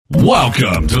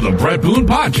Welcome to the Brett Boone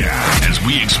Podcast, as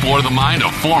we explore the mind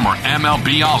of former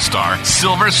MLB All-Star,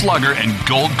 Silver Slugger, and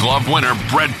Gold Glove winner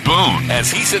Brett Boone, as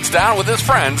he sits down with his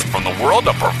friends from the world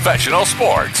of professional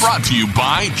sports. Brought to you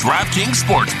by DraftKings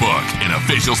Sportsbook, an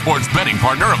official sports betting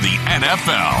partner of the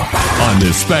NFL. On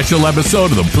this special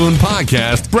episode of the Boone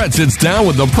Podcast, Brett sits down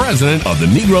with the president of the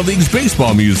Negro Leagues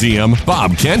Baseball Museum,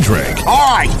 Bob Kendrick.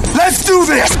 All right, let's do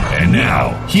this! And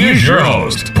now, here's your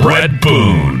host, Brett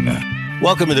Boone.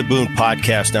 Welcome to the Boone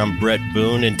Podcast. I'm Brett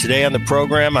Boone, and today on the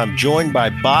program, I'm joined by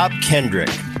Bob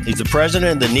Kendrick. He's the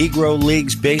president of the Negro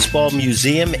Leagues Baseball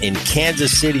Museum in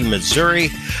Kansas City, Missouri.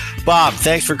 Bob,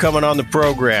 thanks for coming on the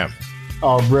program.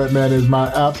 Oh, Brett, man, it's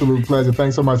my absolute pleasure.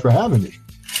 Thanks so much for having me.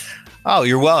 Oh,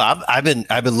 you're welcome. I've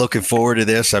been looking forward to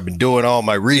this. I've been doing all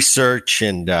my research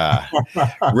and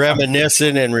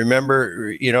reminiscing and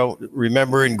remembering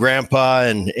Grandpa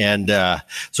and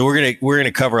so we're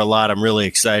gonna cover a lot. I'm really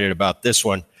excited about this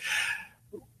one.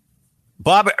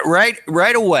 Bob,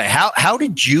 right away, how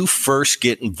did you first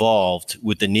get involved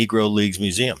with the Negro Leagues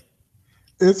Museum?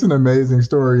 It's an amazing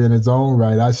story in its own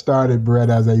right. I started,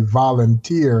 Brett, as a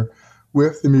volunteer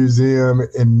with the museum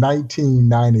in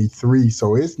 1993.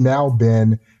 So it's now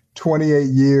been 28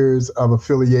 years of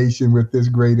affiliation with this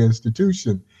great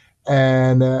institution.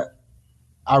 And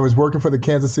I was working for the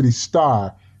Kansas City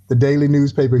Star, the daily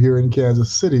newspaper here in Kansas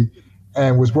City,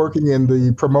 and was working in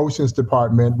the promotions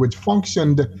department, which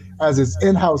functioned as its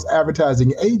in-house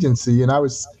advertising agency. And I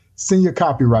was senior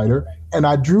copywriter, and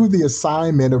I drew the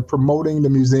assignment of promoting the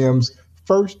museum's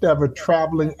first ever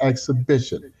traveling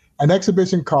exhibition. An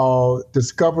exhibition called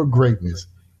Discover Greatness.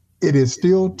 It is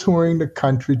still touring the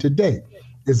country today.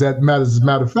 As a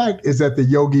matter of fact, is at the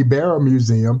Yogi Berra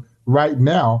Museum right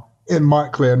now in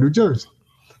Montclair, New Jersey.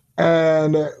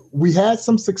 And we had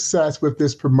some success with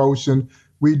this promotion.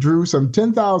 We drew some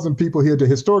 10,000 people here to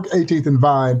historic 18th and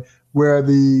Vine, where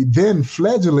the then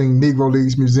fledgling Negro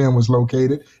Leagues Museum was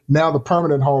located. Now the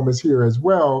permanent home is here as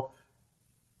well.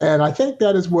 And I think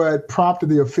that is what prompted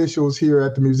the officials here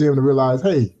at the museum to realize,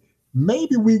 hey,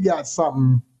 maybe we got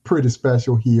something pretty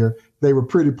special here. They were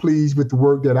pretty pleased with the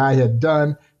work that I had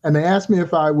done. And they asked me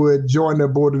if I would join their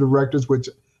board of directors, which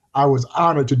I was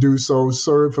honored to do so,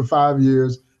 served for 5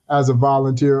 years as a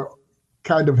volunteer,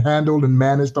 kind of handled and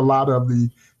managed a lot of the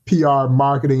PR,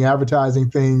 marketing, advertising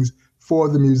things for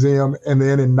the museum. And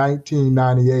then in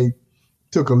 1998,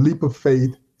 took a leap of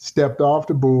faith, stepped off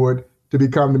the board to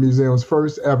become the museum's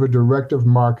first ever director of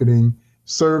marketing,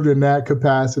 served in that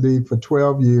capacity for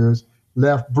 12 years,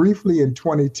 left briefly in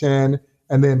 2010,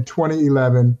 and then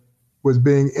 2011 was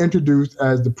being introduced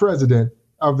as the president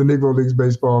of the Negro Leagues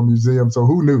Baseball Museum. So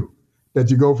who knew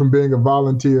that you go from being a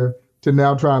volunteer to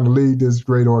now trying to lead this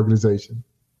great organization?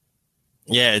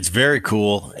 Yeah, it's very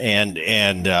cool.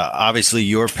 And obviously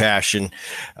your passion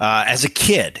as a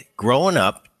kid growing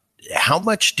up, how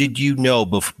much did you know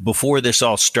before this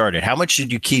all started? How much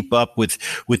did you keep up with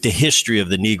the history of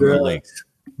the Negro Leagues?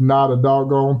 Not a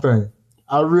doggone thing.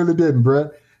 I really didn't,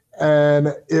 Brett.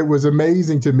 And it was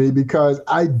amazing to me because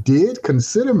I did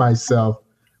consider myself,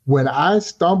 when I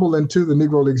stumbled into the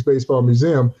Negro Leagues Baseball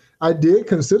Museum, I did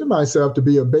consider myself to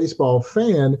be a baseball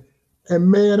fan.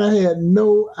 And man, I had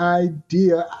no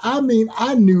idea. I mean,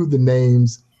 I knew the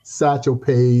names Satchel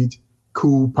Paige,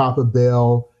 Cool Papa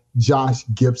Bell, Josh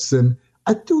Gibson.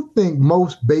 I do think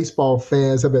most baseball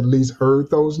fans have at least heard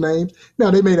those names.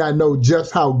 Now, they may not know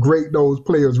just how great those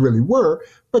players really were,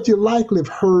 but you likely have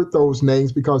heard those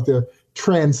names because they're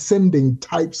transcending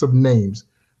types of names.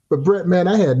 But Brett, man,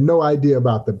 I had no idea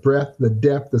about the breadth, the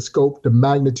depth, the scope, the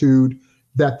magnitude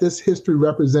that this history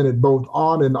represented both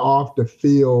on and off the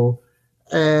field.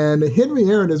 And Henry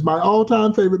Aaron is my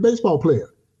all-time favorite baseball player.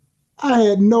 I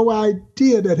had no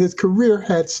idea that his career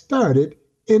had started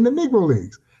in the Negro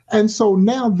Leagues. And so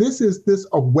now this is this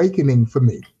awakening for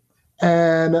me.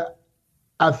 And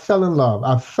I fell in love.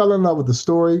 I fell in love with the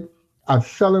story. I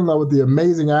fell in love with the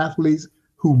amazing athletes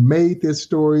who made this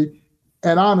story.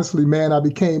 And honestly, man, I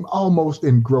became almost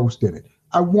engrossed in it.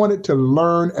 I wanted to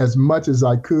learn as much as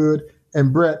I could.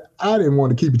 And Brett, I didn't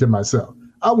want to keep it to myself.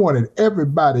 I wanted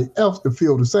everybody else to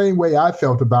feel the same way I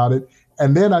felt about it.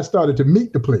 And then I started to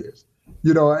meet the players,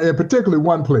 and particularly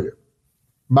one player,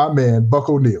 my man, Buck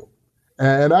O'Neil.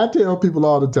 And I tell people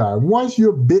all the time, once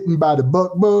you're bitten by the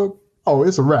Buck bug, oh,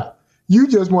 it's a wrap. You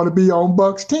just want to be on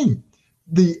Buck's team.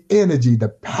 The energy, the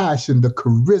passion, the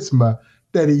charisma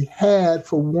that he had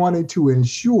for wanting to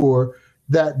ensure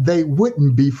that they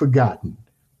wouldn't be forgotten,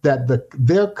 that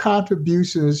their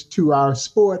contributions to our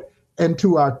sport and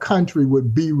to our country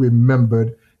would be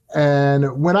remembered.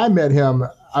 And when I met him,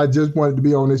 I just wanted to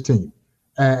be on his team.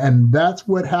 And that's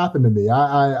what happened to me.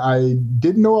 I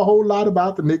didn't know a whole lot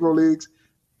about the Negro Leagues.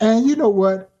 And you know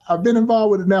what? I've been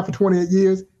involved with it now for 28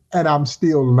 years, and I'm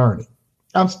still learning.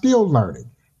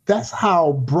 That's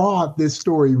how broad this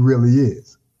story really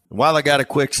is. While I got a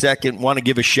quick second, want to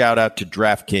give a shout out to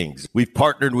DraftKings. We've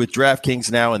partnered with DraftKings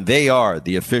now, and they are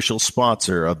the official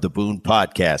sponsor of the Boone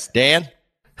Podcast. Dan?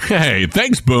 Hey,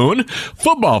 thanks, Boone.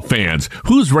 Football fans,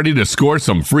 who's ready to score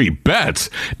some free bets?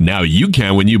 Now you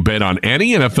can when you bet on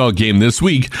any NFL game this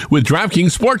week with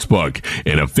DraftKings Sportsbook,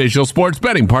 an official sports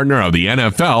betting partner of the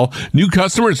NFL. New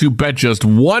customers who bet just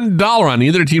 $1 on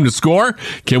either team to score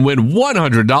can win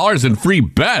 $100 in free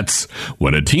bets.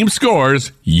 When a team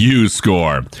scores, you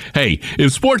score. Hey,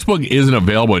 if Sportsbook isn't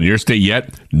available in your state yet,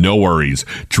 no worries.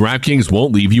 DraftKings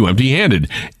won't leave you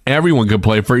empty-handed. Everyone can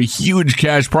play for huge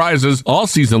cash prizes all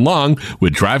season long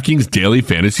with DraftKings daily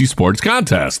fantasy sports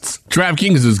contests.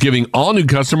 DraftKings is giving all new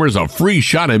customers a free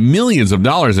shot at millions of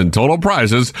dollars in total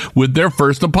prizes with their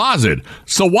first deposit.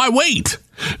 So why wait?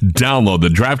 Download the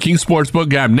DraftKings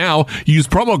Sportsbook app now. Use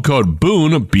promo code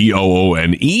BOONE,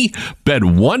 B-O-O-N-E. Bet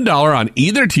 $1 on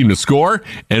either team to score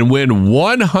and win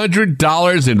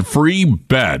 $100 in free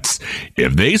bets.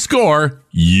 If they score,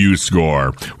 you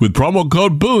score. With promo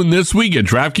code BOONE this week at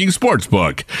DraftKings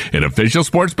Sportsbook, an official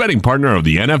sports betting partner of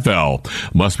the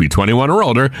NFL. Must be 21 or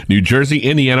older, New Jersey,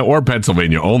 Indiana, or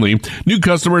Pennsylvania only. New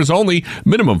customers only.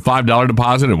 Minimum $5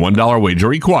 deposit and $1 wager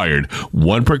required.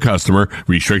 One per customer.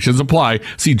 Restrictions apply.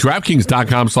 See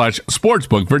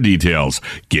DraftKings.com/sportsbook for details.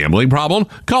 Gambling problem?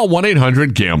 Call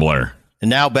 1-800-GAMBLER. And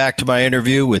now back to my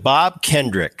interview with Bob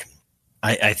Kendrick.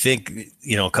 I think,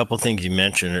 a couple of things you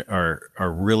mentioned are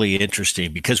really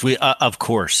interesting because we, of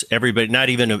course, everybody,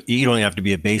 you don't have to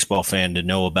be a baseball fan to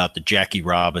know about the Jackie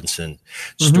Robinson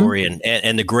story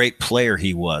and the great player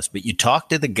he was. But you talk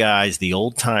to the guys, the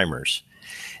old timers,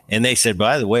 and they said,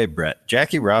 by the way, Brett,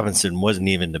 Jackie Robinson wasn't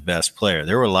even the best player.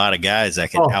 There were a lot of guys that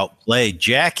could outplay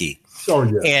Jackie. Oh,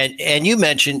 yeah. And you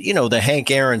mentioned, the Hank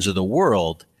Aaron's of the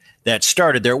world that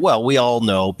started there. Well, we all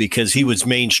know because he was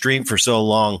mainstream for so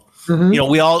long.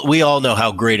 Mm-hmm. We all know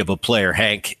how great of a player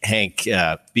Hank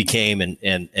became and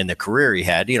the career he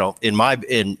had.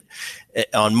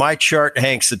 On my chart,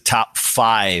 Hank's the top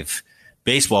 5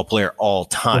 baseball player all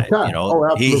time.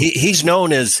 He's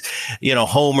known as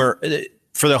Homer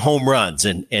for the home runs,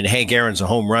 and Hank Aaron's a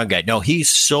home run guy. No, he's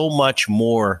so much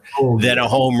more than a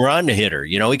home run hitter.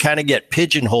 He kind of get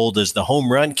pigeonholed as the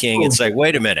home run king. It's like,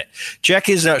 wait a minute, check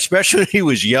his out, especially when he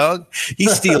was young.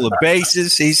 He's stealing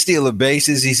bases. He's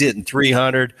hitting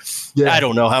 300. Yeah. I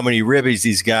don't know how many ribbies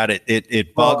he's got.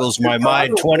 It boggles my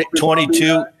mind.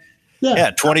 22.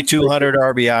 Yeah, 2,200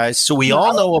 RBIs. So we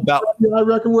all know about. RBI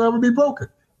record will ever be broken.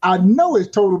 I know his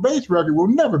total base record will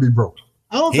never be broken.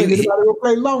 I don't think anybody will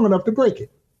play long enough to break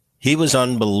it. He was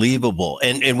unbelievable,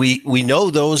 and we know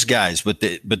those guys, but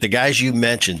the guys you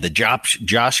mentioned, the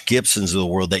Josh Gibsons of the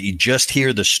world, that you just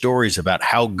hear the stories about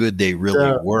how good they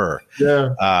really were.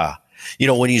 Yeah.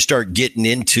 When you start getting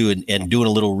into and doing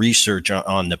a little research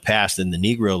on the past in the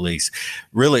Negro Leagues,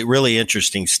 really, really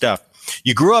interesting stuff.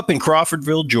 You grew up in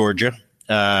Crawfordville, Georgia,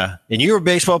 and you were a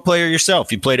baseball player yourself.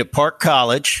 You played at Park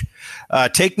College.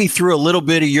 Take me through a little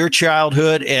bit of your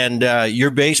childhood and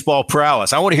your baseball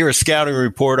prowess. I want to hear a scouting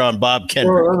report on Bob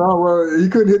Kendrick. Well, he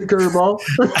couldn't hit the curveball.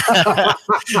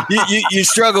 you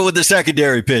struggle with the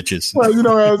secondary pitches. Well,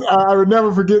 I would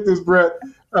never forget this, Brett.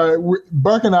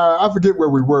 Buck and I forget where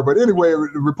we were, but anyway,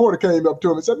 the reporter came up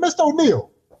to him and said, "Mr.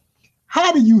 O'Neill,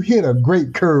 how do you hit a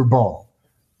great curveball?"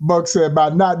 Buck said, "By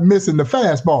not missing the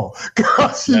fastball."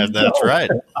 That's right.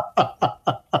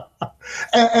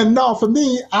 And no, for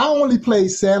me, I only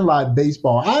played sandlot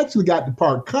baseball. I actually got to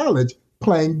Park College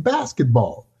playing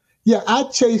basketball. Yeah, I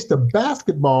chased a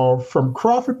basketball from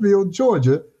Crawfordville,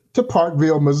 Georgia to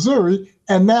Parkville, Missouri,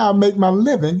 and now I make my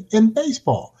living in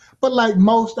baseball. But like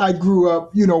most, I grew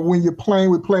up, when we're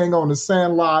playing on the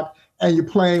sandlot and you're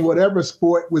playing whatever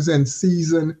sport was in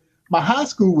season. My high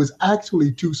school was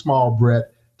actually too small,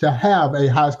 Brett, to have a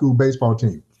high school baseball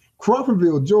team.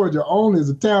 Crawfordville, Georgia only is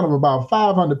a town of about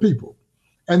 500 people.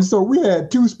 And so we had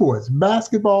 2 sports,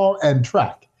 basketball and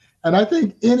track. And I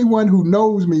think anyone who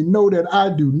knows me know that I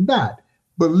do not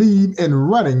believe in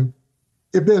running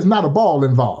if there's not a ball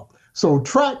involved. So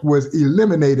track was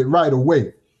eliminated right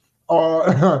away.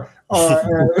 And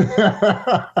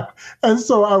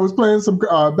so I was playing some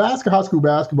high school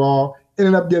basketball,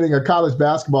 ended up getting a college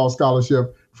basketball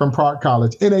scholarship from Park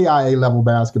College, NAIA level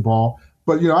basketball.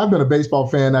 But, I've been a baseball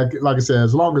fan, like I said,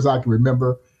 as long as I can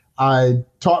remember. I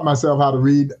taught myself how to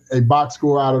read a box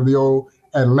score out of the old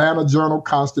Atlanta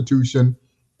Journal-Constitution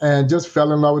and just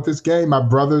fell in love with this game. My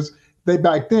brothers, they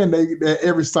back then, they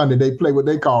every Sunday they play what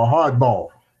they call hardball.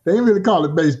 They didn't really call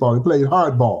it baseball. They played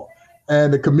hardball.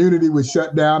 And the community would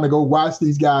shut down to go watch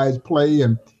these guys play.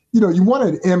 And, you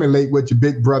wanted to emulate what your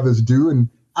big brothers do. And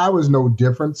I was no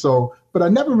different. So, but I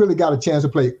never really got a chance to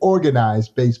play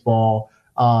organized baseball.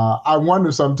 I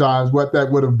wonder sometimes what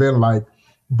that would have been like.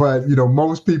 But,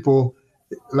 most people,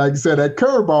 like I said, that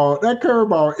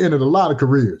curveball ended a lot of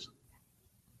careers.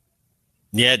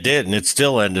 Yeah, it did. And it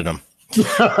still ended them.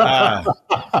 I'll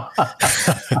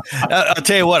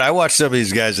tell you what, I watched some of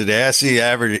these guys today. I see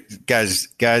average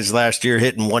guys last year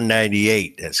hitting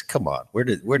 198. Come on, where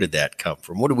did that come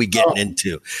from? What are we getting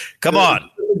into? Come on.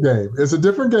 It's a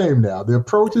different game now. The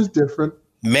approach is different.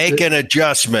 Make an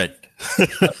adjustment.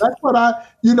 That's what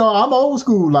I'm old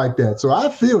school like that. So I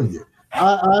feel you.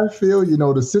 I feel, the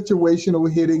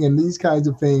situational hitting and these kinds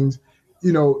of things,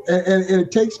 and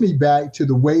it takes me back to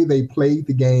the way they played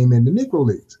the game in the Negro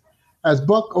Leagues. As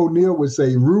Buck O'Neill would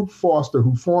say, Rube Foster,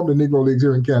 who formed the Negro Leagues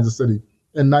here in Kansas City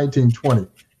in 1920,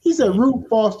 he said Rube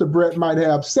Foster, Brett, might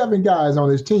have 7 guys on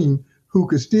his team who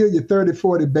could steal you 30,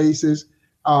 40 bases.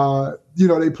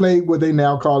 They played what they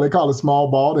call it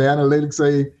small ball. The analytics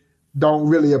say don't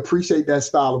really appreciate that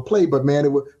style of play, but man,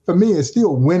 for me, it's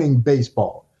still winning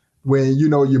baseball. When, you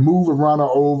move a runner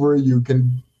over, you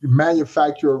can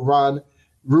manufacture a run.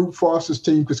 Rube Foster's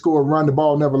team could score a run, the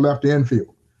ball never left the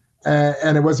infield.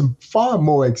 And it was a far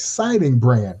more exciting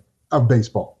brand of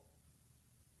baseball.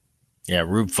 Yeah,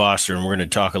 Rube Foster, and we're going to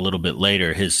talk a little bit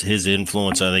later, his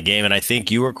influence on the game. And I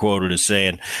think you were quoted as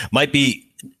saying, might be,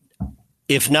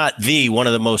 if not one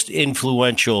of the most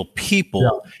influential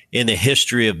people in the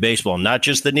history of baseball, not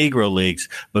just the Negro Leagues,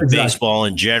 but baseball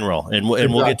in general. And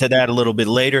we'll get to that a little bit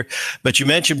later. But you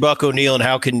mentioned Buck O'Neill, and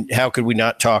how could we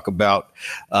not talk about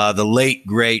the late,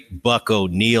 great Buck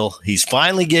O'Neill? He's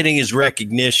finally getting his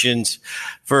recognitions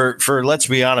for let's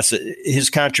be honest, his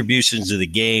contributions to the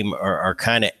game are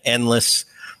kind of endless.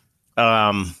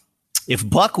 If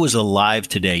Buck was alive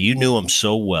today, you knew him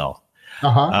so well.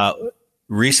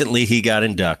 Recently, he got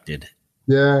inducted.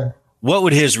 Yeah. What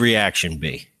would his reaction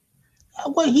be?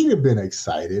 Well, he'd have been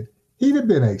excited. He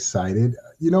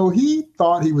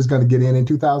thought he was going to get in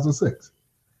 2006.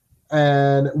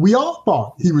 And we all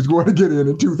thought he was going to get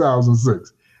in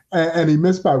 2006. And he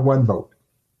missed by 1 vote.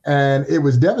 And it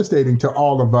was devastating to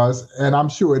all of us. And I'm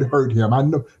sure it hurt him.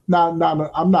 I'm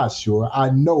not sure.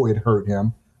 I know it hurt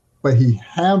him. But he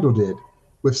handled it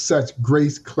with such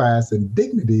grace, class, and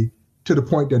dignity, to the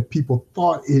point that people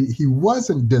thought he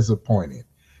wasn't disappointed.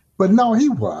 But no, he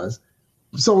was.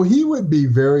 So he would be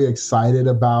very excited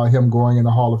about him going in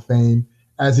the Hall of Fame,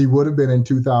 as he would have been in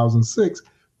 2006.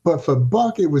 But for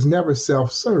Buck, it was never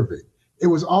self-serving. It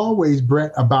was always,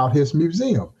 Brent, about his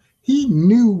museum. He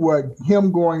knew what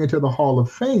him going into the Hall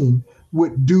of Fame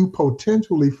would do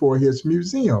potentially for his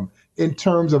museum in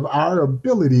terms of our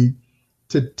ability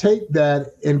to take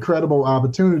that incredible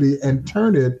opportunity and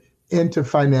turn it into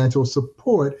financial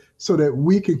support so that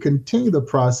we can continue the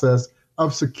process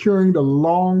of securing the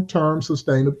long-term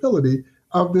sustainability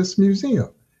of this museum.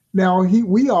 Now,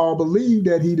 we all believe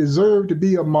that he deserved to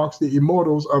be amongst the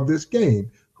immortals of this game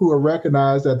who are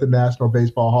recognized at the National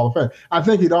Baseball Hall of Fame. I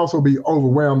think he'd also be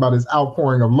overwhelmed by this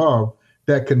outpouring of love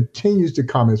that continues to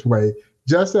come his way,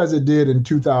 just as it did in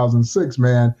 2006,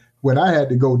 man, when I had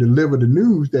to go deliver the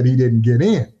news that he didn't get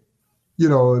in.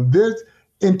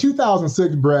 In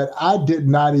 2006, Brett, I did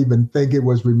not even think it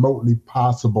was remotely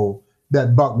possible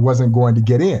that Buck wasn't going to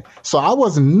get in. So I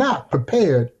was not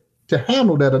prepared to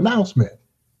handle that announcement,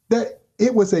 that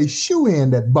it was a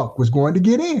shoo-in that Buck was going to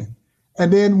get in.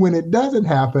 And then when it doesn't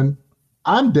happen,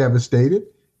 I'm devastated.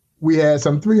 We had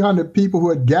some 300 people who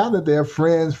had gathered there,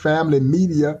 friends, family,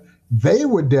 media. They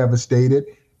were devastated.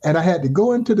 And I had to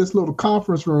go into this little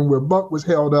conference room where Buck was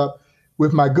held up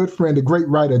with my good friend, the great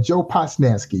writer, Joe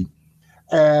Posnanski.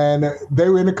 And they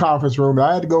were in the conference room. And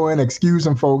I had to go in, excuse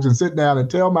some folks, and sit down and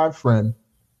tell my friend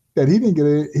that he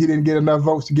didn't get enough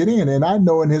votes to get in. And I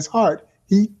know in his heart,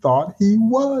 he thought he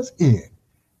was in,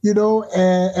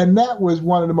 and that was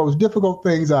one of the most difficult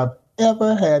things I've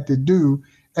ever had to do.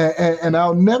 And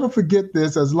I'll never forget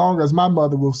this as long as my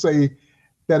mother will say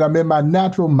that I'm in my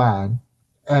natural mind.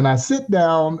 And I sit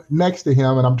down next to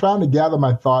him and I'm trying to gather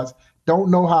my thoughts,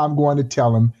 don't know how I'm going to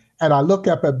tell him. And I look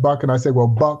up at Buck and I say, well,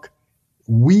 Buck,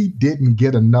 we didn't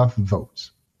get enough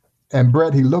votes. And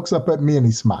Brett, he looks up at me and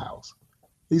he smiles.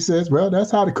 He says, well,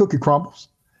 that's how the cookie crumbles.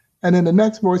 And in the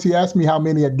next voice, he asked me how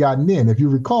many had gotten in. If you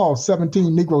recall,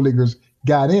 17 Negro Leaguers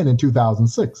got in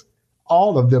 2006,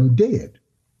 all of them dead.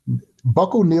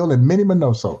 Buck O'Neill and Minnie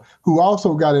Minoso, who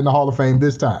also got in the Hall of Fame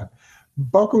this time.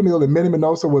 Buck O'Neill and Minnie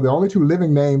Minoso were the only 2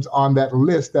 living names on that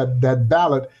list, that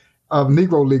ballot of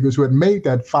Negro Leaguers who had made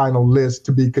that final list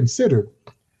to be considered.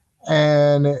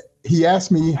 And he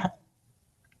asked me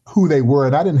who they were,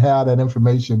 and I didn't have that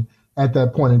information at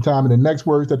that point in time. And the next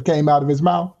words that came out of his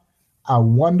mouth, I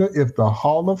wonder if the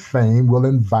Hall of Fame will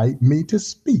invite me to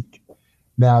speak.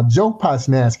 Now, Joe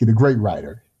Posnanski, the great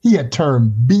writer, he had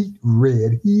turned beet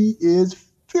red. He is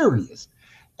furious.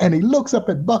 And he looks up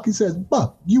at Buck. He says,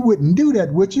 Buck, you wouldn't do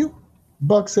that, would you?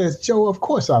 Buck says, Joe, of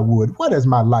course I would. What has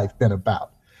my life been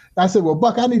about? I said, well,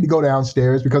 Buck, I need to go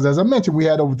downstairs because, as I mentioned, we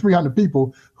had over 300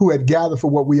 people who had gathered for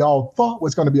what we all thought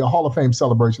was going to be a Hall of Fame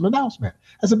celebration announcement.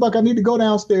 I said, Buck, I need to go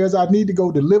downstairs. I need to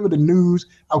go deliver the news.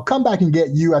 I'll come back and get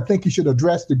you. I think you should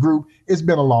address the group. It's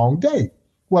been a long day.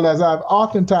 Well, as I've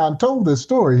oftentimes told this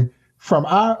story, from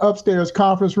our upstairs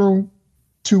conference room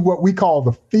to what we call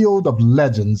the Field of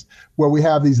Legends, where we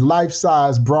have these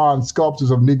life-size bronze sculptures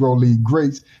of Negro League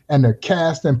greats, and they're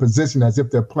cast in position as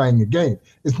if they're playing a game.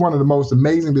 It's one of the most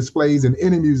amazing displays in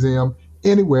any museum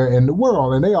anywhere in the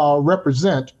world, and they all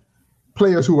represent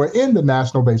players who are in the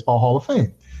National Baseball Hall of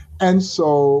Fame. And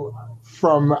so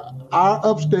from our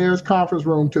upstairs conference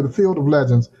room to the Field of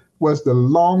Legends was the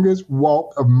longest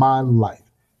walk of my life.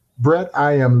 Brett,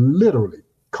 I am literally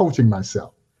coaching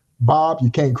myself. Bob, you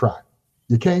can't cry.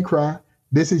 You can't cry.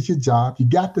 This is your job. You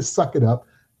got to suck it up.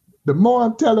 The more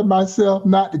I'm telling myself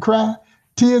not to cry,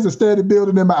 tears are steady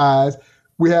building in my eyes.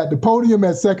 We had the podium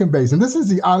at second base. And this is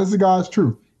the honest to God's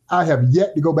truth. I have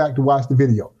yet to go back to watch the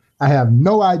video. I have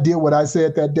no idea what I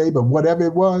said that day, but whatever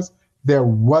it was, there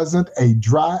wasn't a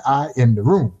dry eye in the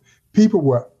room. People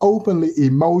were openly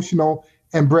emotional.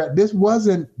 And Brett, this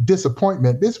wasn't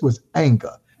disappointment. This was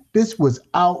anger. This was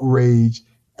outrage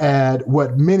at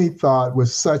what many thought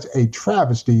was such a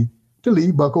travesty to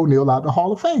leave Buck O'Neil out the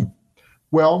Hall of Fame.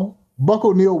 Well, Buck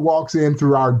O'Neil walks in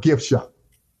through our gift shop,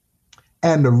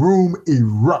 and the room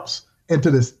erupts into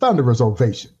this thunderous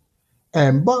ovation.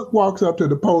 And Buck walks up to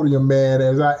the podium, man,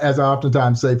 as I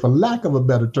oftentimes say, for lack of a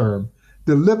better term,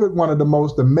 delivered one of the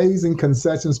most amazing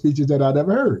concession speeches that I'd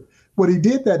ever heard. What he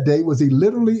did that day was he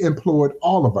literally implored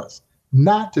all of us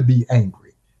not to be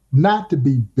angry, not to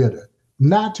be bitter,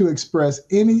 not to express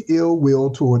any ill will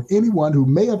toward anyone who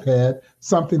may have had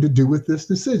something to do with this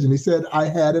decision. He said, I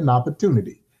had an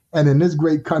opportunity. And in this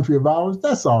great country of ours,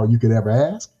 that's all you could ever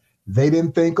ask. They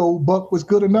didn't think old Buck was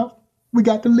good enough. We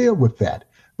got to live with that.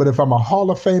 But if I'm a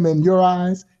Hall of Famer in your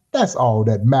eyes, that's all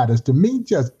that matters to me.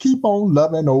 Just keep on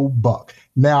loving old Buck.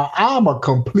 Now, I'm a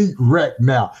complete wreck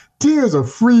now. Tears are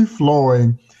free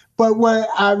flowing. But what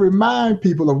I remind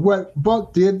people of what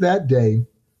Buck did that day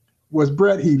was,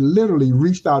 Brett, he literally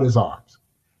reached out his arms,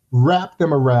 wrapped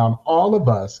them around all of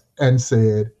us and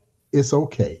said, it's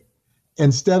okay.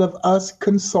 Instead of us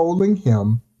consoling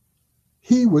him,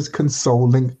 he was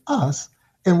consoling us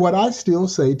in what I still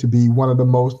say to be one of the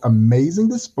most amazing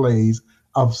displays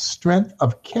of strength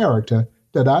of character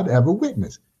that I'd ever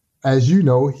witnessed. As you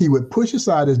know, he would push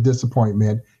aside his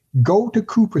disappointment, go to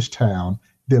Cooperstown,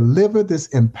 deliver this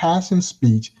impassioned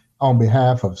speech on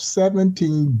behalf of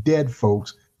 17 dead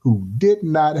folks who did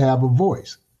not have a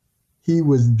voice. He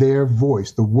was their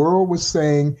voice. The world was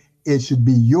saying it should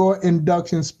be your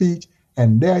induction speech,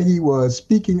 and there he was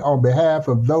speaking on behalf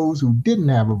of those who didn't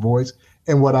have a voice.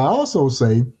 And what I also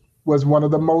say was one of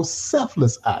the most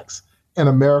selfless acts in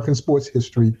American sports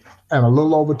history. And a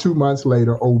little over 2 months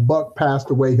later, old Buck passed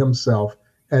away himself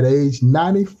at age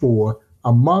 94,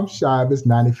 a month shy of his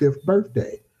 95th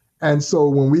birthday. And so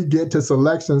when we get to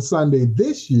Selection Sunday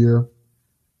this year,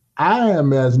 I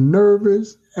am as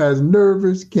nervous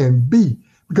can be,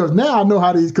 because now I know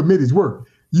how these committees work.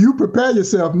 You prepare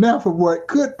yourself now for what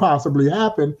could possibly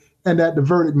happen and that the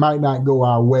verdict might not go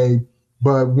our way.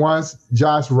 But once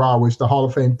Josh Rawish, the Hall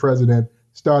of Fame president,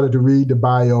 started to read the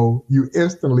bio, you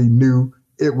instantly knew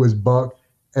it was Buck.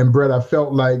 And Brett, I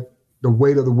felt like the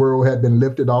weight of the world had been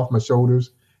lifted off my shoulders,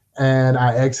 and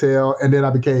I exhaled. And then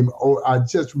I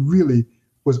just really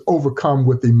was overcome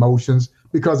with emotions,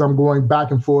 because I'm going back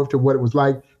and forth to what it was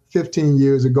like 15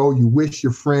 years ago. You wish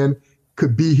your friend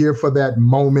could be here for that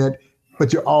moment,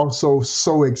 but you're also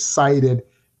so excited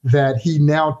that he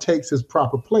now takes his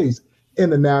proper place in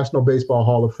the National Baseball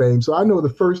Hall of Fame. So I know the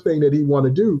first thing that he want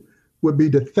to do would be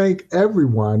to thank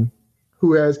everyone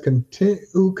who has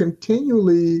who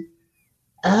continually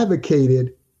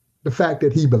advocated the fact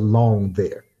that he belonged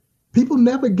there. People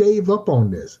never gave up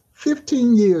on this.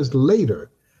 15 years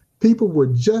later, people were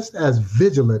just as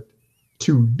vigilant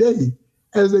today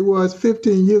as they was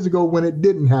 15 years ago when it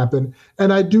didn't happen.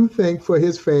 And I do think for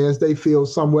his fans, they feel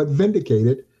somewhat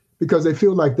vindicated because they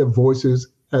feel like their voices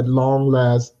at long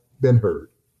last been heard.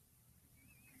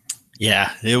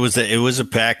 Yeah, it was a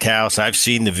packed house. I've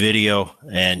seen the video,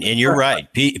 and you're right.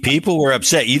 People were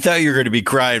upset. You thought you were going to be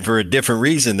crying for a different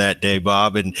reason that day,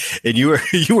 Bob, and you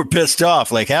were pissed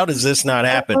off. Like, how does this not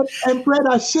happen? And Brett,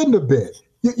 I shouldn't have been.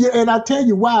 And I tell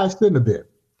you why I shouldn't have been.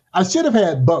 I should have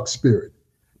had Buck spirit,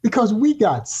 because we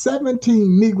got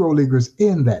 17 Negro Leaguers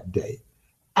in that day.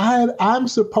 I'm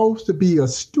supposed to be a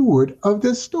steward of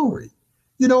this story.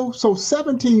 So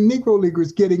 17 Negro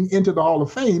Leaguers getting into the Hall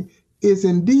of Fame is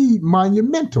indeed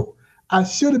monumental. I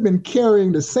should have been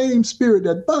carrying the same spirit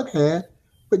that Buck had,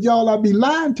 but y'all, I'd be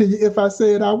lying to you if I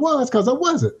said I was, because I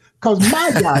wasn't, because my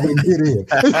guy didn't get in.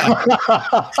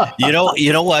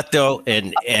 You know what though,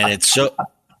 and it's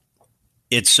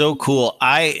so cool.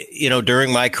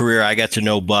 During my career, I got to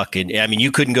know Buck, and I mean,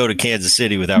 you couldn't go to Kansas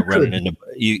City without running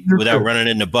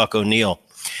into Buck O'Neil.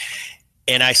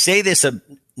 And I say this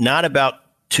not about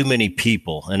too many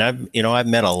people, and I've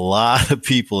met a lot of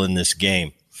people in this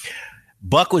game.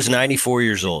 Buck was 94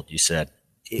 years old. You said,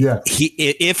 yeah.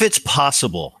 If it's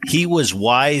possible, he was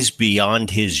wise beyond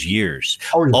his years.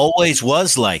 Oh, yeah. Always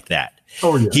was like that.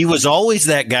 Oh, yeah. He was always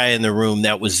that guy in the room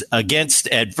that was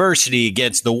against adversity,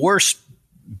 against the worst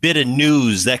bit of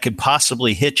news that could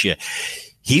possibly hit you.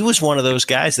 He was one of those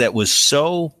guys that was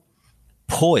so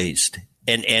poised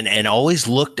and always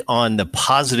looked on the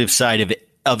positive side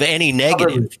of any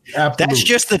negative. Absolutely. That's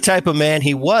just the type of man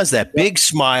he was, that big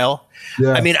smile.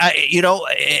 Yeah. I mean,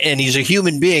 and he's a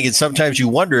human being, and sometimes you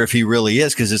wonder if he really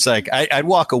is, because it's like I'd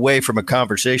walk away from a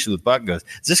conversation with Buck and goes,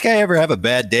 does this guy ever have a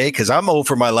bad day? Because I'm 0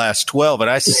 for my last 12 and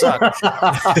I suck.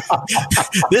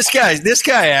 This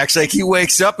guy acts like he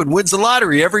wakes up and wins the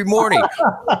lottery every morning.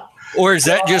 Or is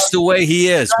that just the way he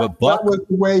is? But Buck, that was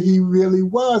the way he really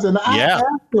was. And I asked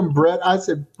him, Brett, I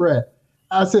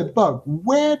said, Buck,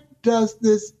 where does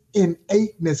this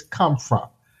innateness come from?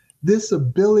 This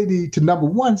ability to, number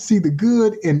one, see the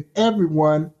good in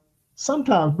everyone.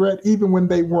 Sometimes, Brett, even when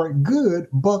they weren't good,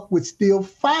 Buck would still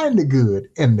find the good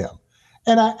in them.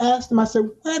 And I asked him, I said,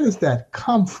 where does that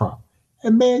come from?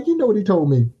 And man, you know what he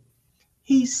told me?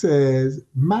 He says,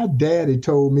 my daddy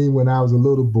told me when I was a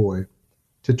little boy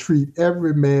to treat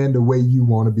every man the way you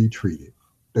want to be treated.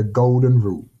 The golden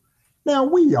rule. Now,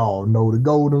 we all know the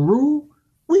golden rule.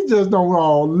 We just don't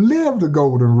all live the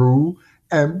golden rule.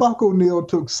 And Buck O'Neil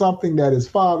took something that his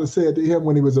father said to him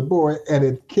when he was a boy, and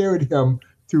it carried him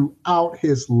throughout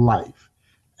his life.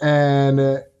 And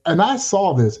I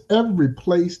saw this every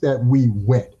place that we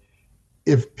went.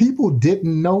 If people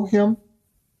didn't know him,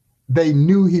 they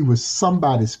knew he was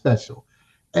somebody special.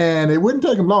 And it wouldn't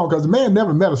take him long, because the man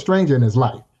never met a stranger in his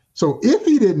life. So if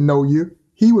he didn't know you,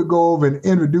 he would go over and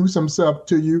introduce himself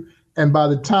to you. And by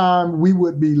the time we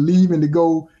would be leaving to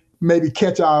go maybe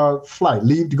catch our flight,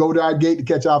 leave to go to our gate to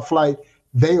catch our flight,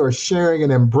 they are sharing an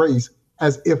embrace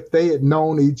as if they had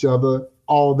known each other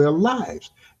all their lives.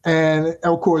 And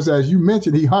of course, as you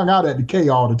mentioned, he hung out at the K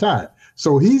all the time.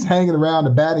 So he's hanging around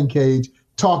the batting cage,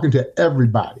 talking to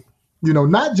everybody,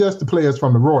 not just the players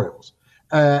from the Royals,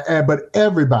 but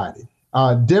everybody.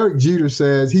 Derek Jeter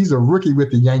says he's a rookie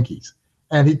with the Yankees,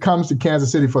 and he comes to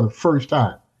Kansas City for the first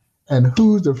time. And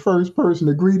who's the first person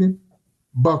to greet him?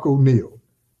 Buck O'Neil,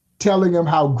 telling him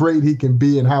how great he can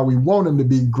be and how we want him to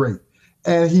be great.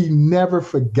 And he never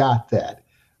forgot that.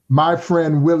 My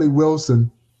friend Willie Wilson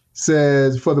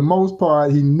says, for the most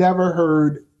part, he never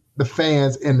heard the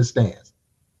fans in the stands,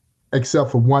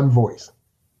 except for one voice,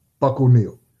 Buck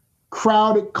O'Neil.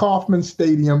 Crowded Kauffman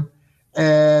Stadium,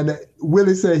 and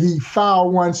Willie said he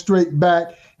fouled one straight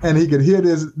back, and he could hear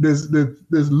this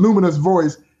luminous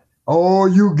voice, oh,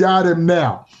 you got him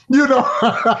now.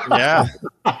 Yeah.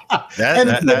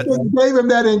 It gave him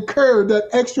that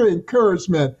extra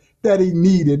encouragement that he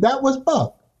needed. That was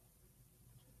Buck.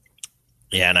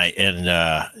 Yeah,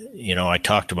 I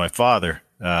talked to my father.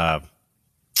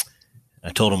 I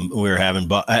told him we were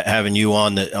having you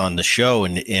on the show,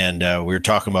 and we were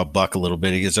talking about Buck a little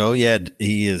bit. He goes, "Oh yeah,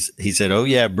 he is." He said, "Oh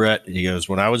yeah, Brett." He goes,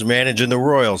 "When I was managing the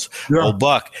Royals, old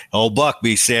Buck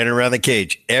be standing around the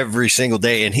cage every single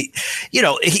day."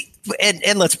 And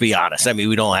and let's be honest. I mean,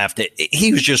 we don't have to.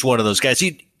 He was just one of those guys.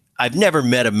 I've never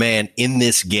met a man in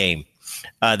this game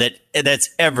that's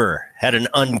ever had an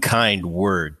unkind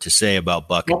word to say about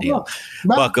Buck O'Neil.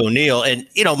 Buck O'Neil, and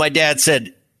my dad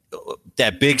said,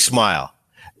 that big smile.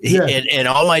 And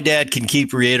all my dad can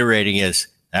keep reiterating is,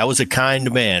 that was a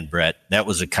kind man, Brett. That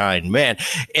was a kind man.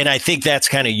 And I think that's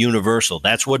kind of universal.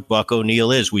 That's what Buck O'Neil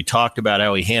is. We talked about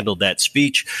how he handled that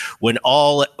speech when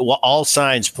all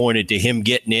signs pointed to him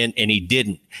getting in, and he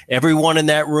didn't. Everyone in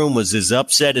that room was as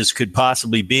upset as could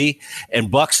possibly be. And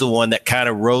Buck's the one that kind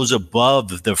of rose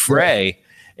above the fray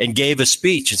and gave a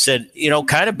speech and said,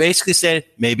 kind of basically said,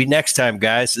 maybe next time,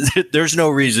 guys, there's no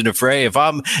reason to fray. If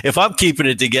I'm keeping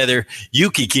it together, you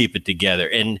can keep it together.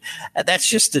 And that's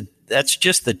just the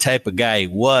type of guy he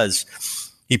was.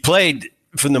 He played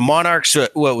from the Monarchs,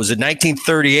 what was it,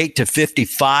 1938 to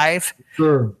 55?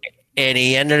 Sure. And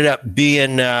he ended up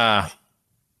being the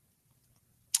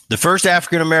first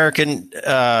African-American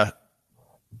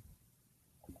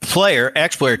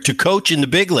ex-player to coach in the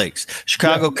big leagues,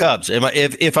 Chicago Cubs.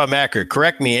 If I'm accurate,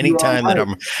 correct me anytime that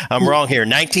I'm wrong here.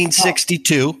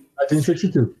 1962.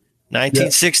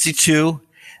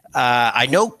 I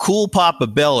know Cool Papa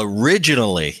Bell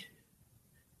originally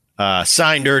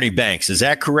signed Ernie Banks. Is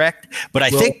that correct? But I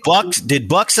think did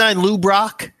Buck sign Lou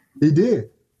Brock? He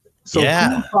did. So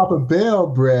Cool Papa Bell,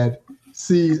 Brett,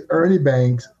 sees Ernie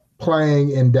Banks playing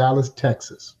in Dallas,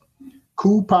 Texas.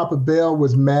 Cool Papa Bell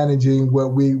was managing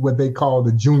what they call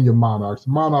the junior Monarchs. The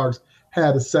Monarchs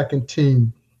had a second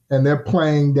team, and they're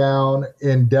playing down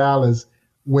in Dallas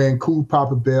when Cool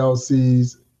Papa Bell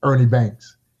sees Ernie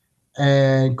Banks.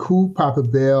 And Cool Papa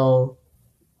Bell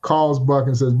calls Buck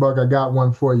and says, Buck, I got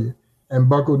one for you. And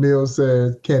Buck O'Neil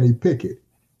says, can he pick it?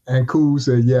 And Cool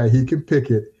said, yeah, he can pick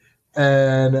it.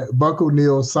 And Buck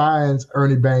O'Neil signs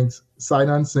Ernie Banks sight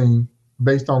unseen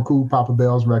based on Cool Papa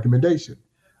Bell's recommendation.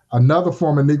 Another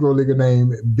former Negro Leaguer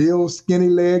named Bill Skinny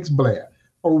Legs Blair,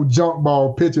 old junk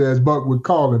ball pitcher, as Buck would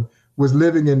call him, was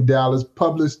living in Dallas,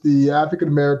 published the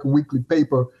African-American weekly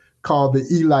paper called the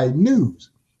Elite News.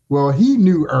 Well, he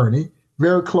knew Ernie,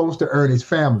 very close to Ernie's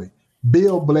family.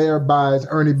 Bill Blair buys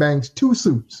Ernie Banks 2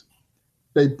 suits.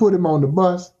 They put him on the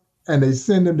bus, and they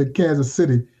send him to Kansas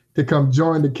City to come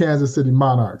join the Kansas City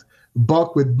Monarchs.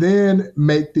 Buck would then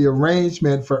make the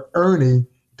arrangement for Ernie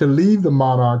to leave the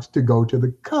Monarchs to go to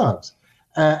the Cubs.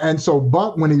 And so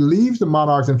Buck, when he leaves the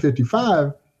Monarchs in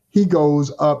 55, he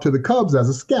goes up to the Cubs as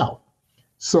a scout.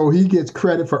 So he gets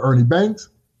credit for Ernie Banks.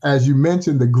 As you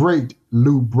mentioned, the great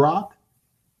Lou Brock.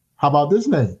 How about this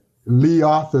name? Lee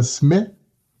Arthur Smith.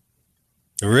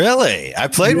 Really? I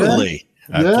played with Lee.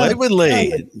 I played with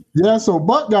Lee. Yeah, so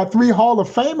Buck got 3 Hall of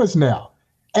Famers now.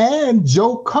 And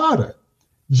Joe Carter.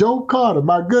 Joe Carter,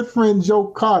 my good friend Joe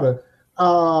Carter,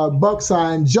 Buck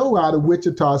signed Joe out of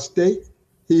Wichita State.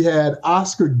 He had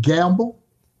Oscar Gamble,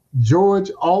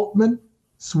 George Altman,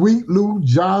 Sweet Lou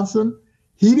Johnson.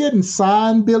 He didn't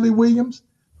sign Billy Williams,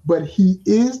 but he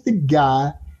is the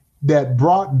guy that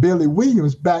brought Billy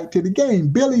Williams back to the game.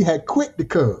 Billy had quit the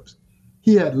Cubs.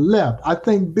 He had left. I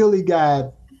think Billy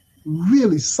got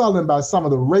really sullen by some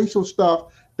of the racial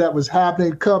stuff that was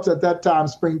happening. Cubs at that time,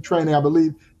 spring training, I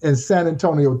believe, in San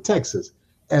Antonio, Texas.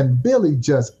 And Billy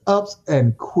just ups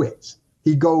and quits.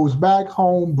 He goes back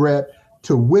home, Brett,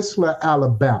 to Whistler,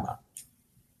 Alabama.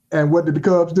 And what did the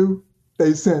Cubs do?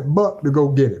 They sent Buck to go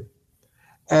get him.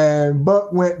 And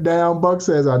Buck went down. Buck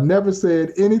says, I never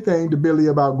said anything to Billy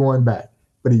about going back.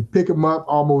 But he pick him up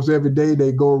almost every day.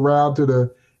 They go around to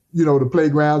the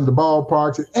playgrounds, the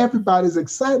ballparks, and everybody's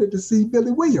excited to see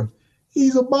Billy Williams.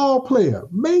 He's a ball player,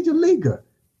 major leaguer.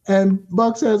 And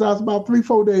Buck says, after about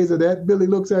 3-4 days of that, Billy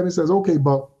looks at me and says, okay,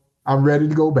 Buck, I'm ready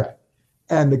to go back.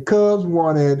 And the Cubs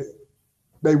wanted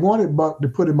Buck to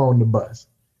put him on the bus.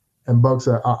 And Buck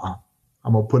said,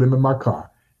 I'm going to put him in my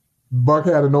car. Buck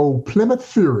had an old Plymouth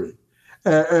Fury.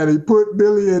 And he put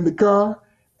Billy in the car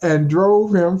and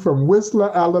drove him from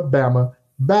Whistler, Alabama,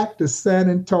 back to San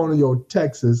Antonio,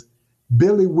 Texas.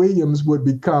 Billy Williams would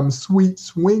become Sweet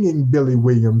Swinging Billy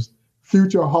Williams,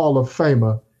 future Hall of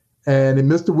Famer. And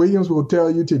Mr. Williams will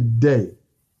tell you today,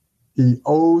 he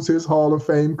owes his Hall of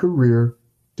Fame career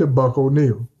to Buck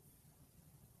O'Neil.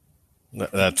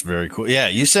 That's very cool. Yeah,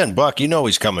 you send Buck,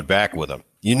 he's coming back with him.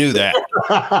 You knew that.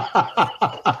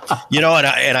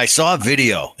 And I saw a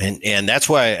video, and that's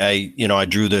why I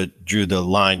drew the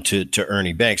line to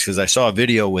Ernie Banks, because I saw a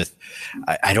video with,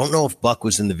 I don't know if Buck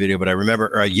was in the video, but I remember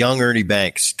a young Ernie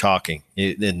Banks talking.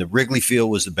 And the Wrigley Field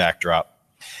was the backdrop.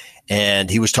 And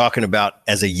he was talking about,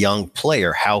 as a young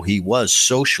player, how he was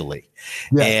socially.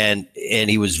 Yeah. And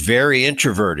he was very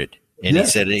introverted. And he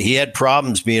said he had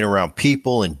problems being around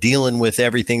people and dealing with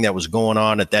everything that was going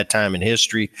on at that time in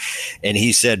history. And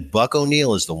he said Buck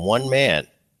O'Neil is the one man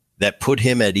that put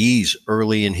him at ease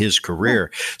early in his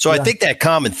career. So I think that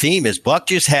common theme is Buck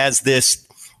just has this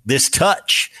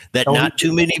touch that not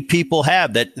too many people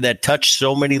have, that touch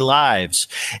so many lives,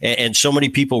 and so many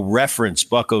people reference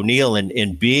Buck O'Neil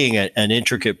in being an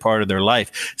intricate part of their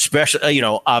life, especially,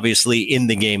 obviously in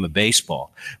the game of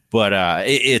baseball. But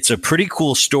it's a pretty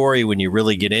cool story when you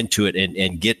really get into it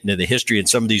and get into the history. And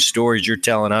some of these stories you're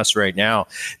telling us right now,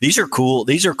 these are cool.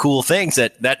 These are cool things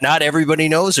that not everybody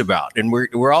knows about. And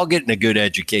we're all getting a good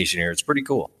education here. It's pretty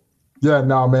cool. Yeah,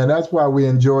 no, man, that's why we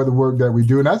enjoy the work that we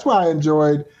do. And that's why I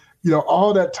enjoyed,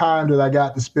 all that time that I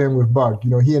got to spend with Buck.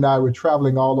 He and I were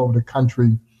traveling all over the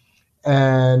country.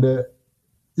 And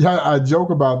yeah, I joke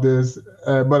about this,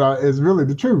 but it's really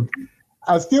the truth.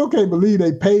 I still can't believe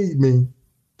they paid me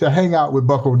to hang out with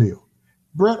Buck O'Neil.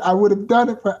 Brett, I would have done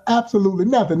it for absolutely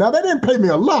nothing. Now, they didn't pay me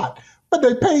a lot, but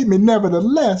they paid me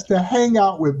nevertheless to hang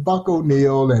out with Buck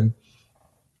O'Neil and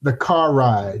the car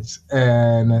rides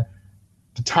and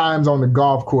the times on the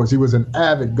golf course. He was an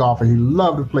avid golfer. He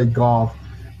loved to play golf.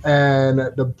 And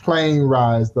the plane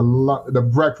rides, the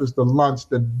breakfast, the lunch,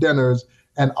 the dinners,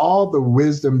 and all the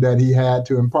wisdom that he had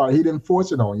to impart. He didn't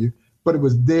force it on you, but it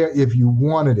was there if you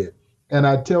wanted it. And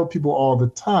I tell people all the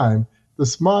time, the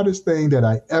smartest thing that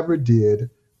I ever did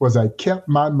was I kept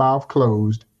my mouth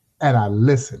closed and I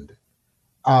listened.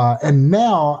 And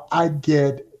now I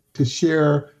get to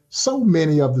share so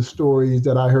many of the stories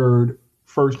that I heard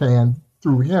firsthand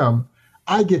through him.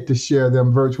 I get to share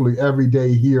them virtually every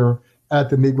day here at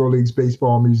the Negro Leagues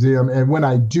Baseball Museum. And when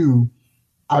I do,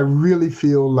 I really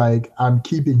feel like I'm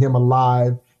keeping him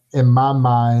alive in my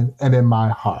mind and in my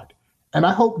heart. And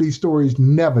I hope these stories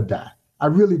never die. I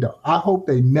really don't. I hope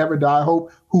they never die. I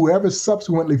hope whoever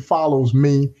subsequently follows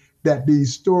me, that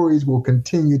these stories will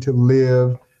continue to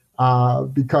live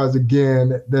because,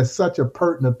 again, they're such a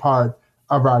pertinent part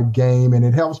of our game, and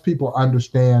it helps people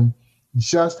understand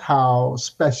just how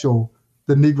special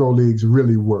the Negro Leagues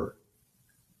really were.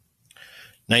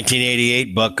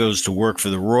 1988, Buck goes to work for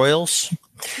the Royals.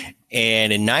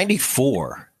 And in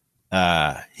 94,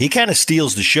 he kind of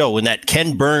steals the show when that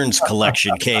Ken Burns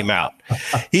collection came out.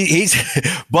 He's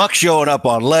Buck showing up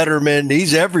on Letterman.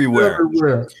 He's everywhere.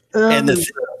 And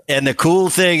the cool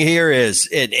thing here is,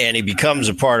 and he becomes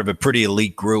a part of a pretty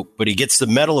elite group, but he gets the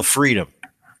Medal of Freedom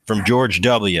from George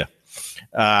W.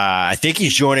 I think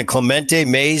he's joining Clemente,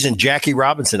 Mays, and Jackie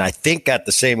Robinson. I think got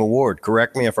the same award.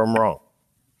 Correct me if I'm wrong.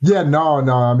 Yeah, no.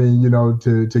 I mean,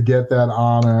 to get that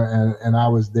honor, and I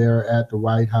was there at the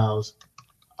White House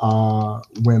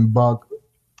when Buck's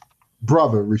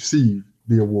brother received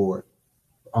the award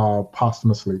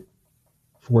posthumously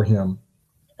for him,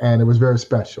 and it was very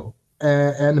special.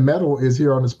 And the medal is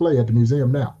here on display at the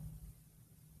museum now.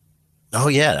 Oh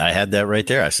yeah, I had that right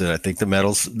there. I said I think the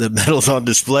medal's on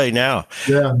display now.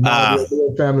 Yeah,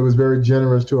 the family was very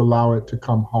generous to allow it to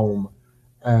come home,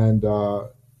 and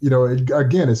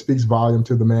it speaks volume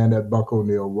to the man that Buck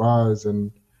O'Neil was,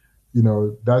 and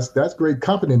that's great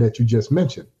company that you just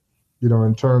mentioned.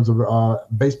 In terms of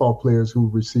baseball players who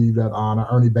received that honor,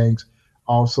 Ernie Banks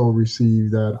also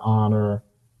received that honor.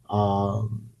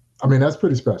 That's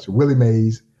pretty special. Willie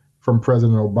Mays from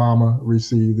President Obama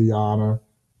received the honor.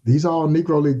 These are all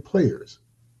Negro League players.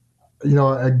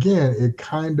 Again, it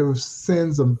kind of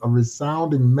sends a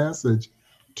resounding message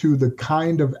to the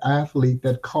kind of athlete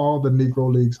that called the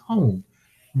Negro Leagues home.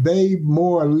 They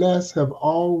more or less have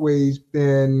always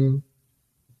been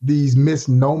these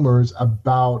misnomers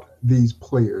about these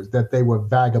players, that they were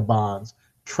vagabonds,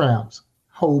 tramps,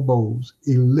 hobos,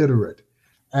 illiterate.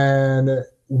 And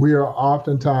we are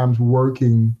oftentimes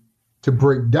working to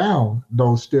break down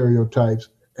those stereotypes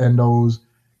and those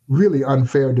really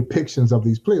unfair depictions of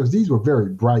these players. These were very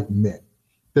bright men.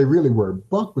 They really were.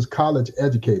 Buck was college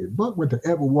educated. Buck went to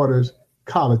Edward Waters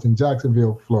College in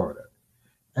Jacksonville, Florida.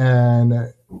 And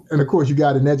of course, you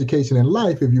got an education in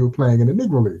life if you were playing in the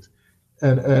Negro Leagues.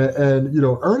 And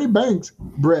Ernie Banks,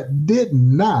 Brett, did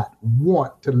not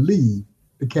want to leave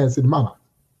the Kansas City Monarchs.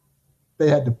 They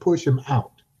had to push him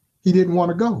out. He didn't want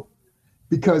to go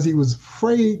because he was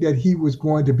afraid that he was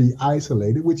going to be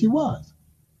isolated, which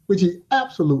he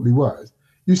absolutely was.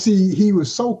 You see, he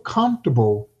was so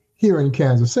comfortable here in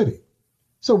Kansas City.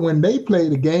 So when they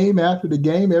played a game, after the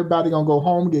game, everybody going to go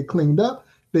home, get cleaned up.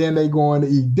 Then they going to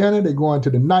eat dinner. They going to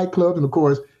the nightclubs. And of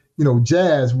course,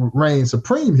 jazz reigns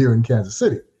supreme here in Kansas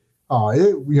City.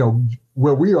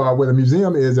 Where we are, where the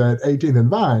museum is at 18th and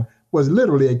Vine, was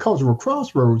literally a cultural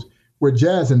crossroads where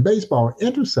jazz and baseball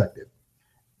intersected.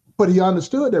 But he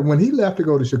understood that when he left to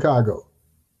go to Chicago,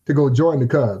 to go join the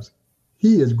Cubs,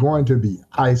 he is going to be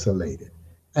isolated.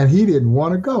 And he didn't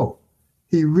want to go.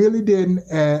 He really didn't.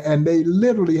 And they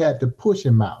literally had to push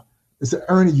him out. They said,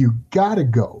 Ernie, you got to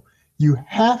go. You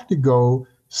have to go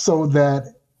so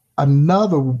that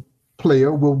another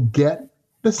player will get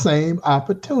the same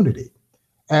opportunity.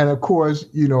 And of course,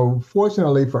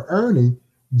 fortunately for Ernie,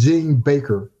 Gene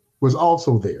Baker was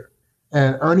also there.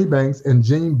 And Ernie Banks and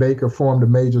Gene Baker formed the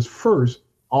Major's first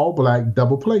all-black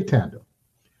double play tandem.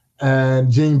 And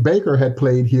Gene Baker had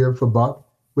played here for Buck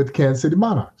with the Kansas City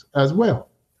Monarchs as well.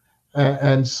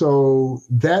 And so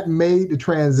that made the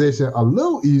transition a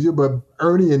little easier, but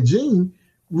Ernie and Gene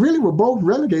really were both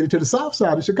relegated to the south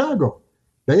side of Chicago.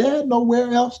 They had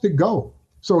nowhere else to go.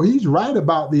 So he's right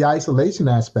about the isolation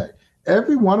aspect.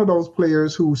 Every one of those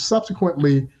players who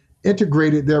subsequently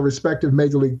integrated their respective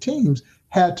major league teams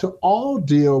had to all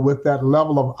deal with that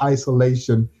level of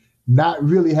isolation, not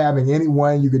really having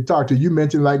anyone you could talk to. You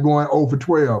mentioned like going 0 for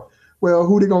 12. Well,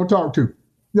 who they going to talk to?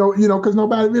 Because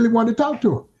nobody really wanted to talk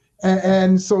to him.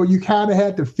 And so you kind of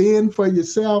had to fend for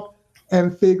yourself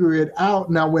and figure it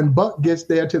out. Now, when Buck gets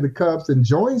there to the Cubs and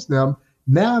joins them,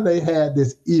 now they had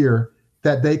this ear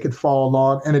that they could fall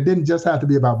on. And it didn't just have to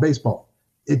be about baseball.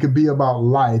 It could be about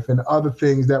life and other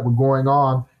things that were going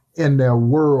on in their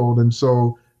world. And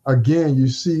so, again, you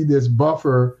see this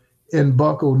buffer in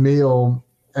Buck O'Neil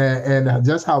and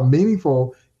just how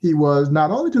meaningful he was,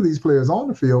 not only to these players on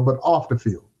the field, but off the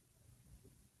field.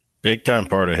 Big time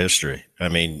part of history. I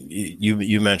mean,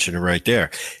 you mentioned it right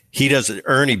there. He doesn't.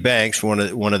 Ernie Banks, one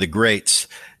of the greats,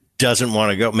 doesn't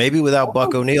want to go. Maybe without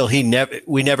Buck O'Neil,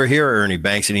 we never hear Ernie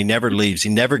Banks, and he never leaves. He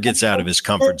never gets out of his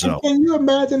comfort zone. Can you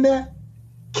imagine that?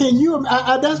 Can you?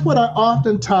 That's what I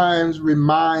oftentimes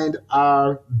remind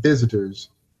our visitors.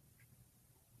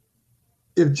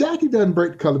 If Jackie doesn't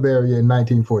break the color barrier in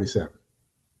 1947,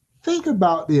 think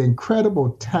about the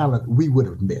incredible talent we would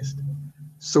have missed.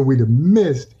 So we'd have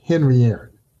missed Henry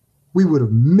Aaron. We would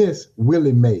have missed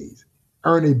Willie Mays,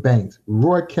 Ernie Banks,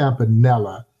 Roy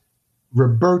Campanella,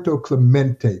 Roberto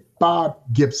Clemente, Bob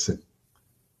Gibson.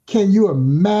 Can you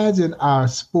imagine our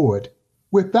sport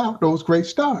without those great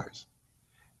stars?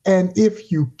 And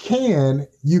if you can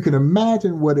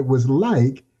imagine what it was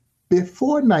like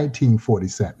before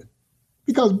 1947.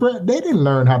 Because, Brett, they didn't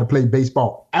learn how to play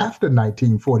baseball after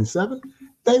 1947.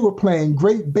 They were playing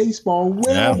great baseball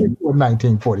before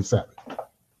 1947.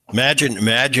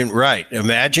 Imagine, right?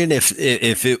 Imagine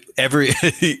if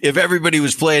everybody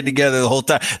was playing together the whole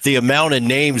time, the amount of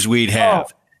names we'd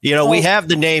have. We have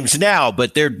the names now,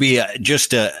 but there'd be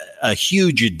just a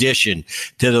huge addition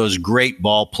to those great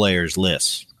ball players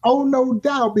lists. Oh, no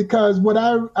doubt, because what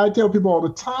I tell people all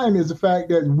the time is the fact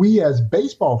that we as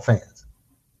baseball fans,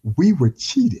 we were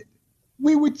cheated.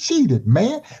 We were cheated,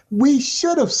 man. We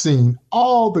should have seen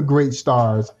all the great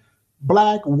stars,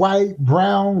 black, white,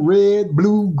 brown, red,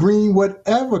 blue, green,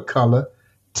 whatever color,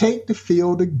 take the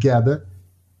field together,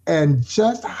 and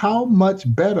just how much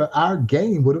better our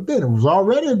game would have been. It was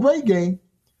already a great game,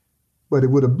 but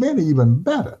it would have been even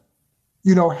better,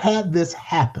 had this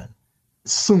happened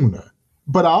sooner.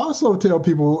 But I also tell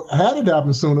people, had it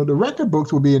happened sooner, the record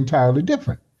books would be entirely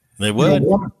different. They would.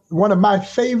 One of my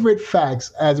favorite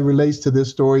facts as it relates to this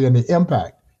story and the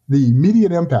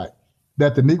immediate impact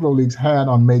that the Negro Leagues had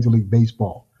on Major League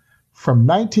Baseball. From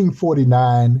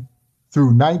 1949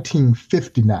 through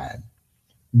 1959,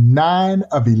 9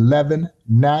 of 11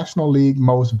 National League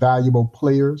most valuable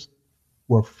players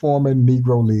were former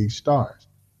Negro League stars.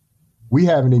 We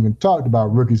haven't even talked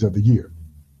about Rookies of the Year.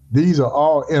 These are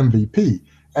all MVP.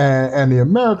 And the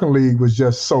American League was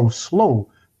just so slow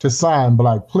to sign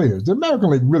black players. The American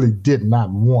League really did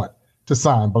not want to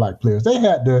sign black players. They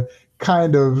had to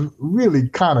kind of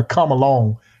come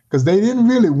along because they didn't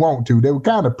really want to. They were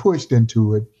kind of pushed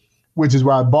into it, which is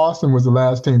why Boston was the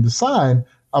last team to sign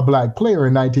a black player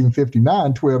in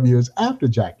 1959, 12 years after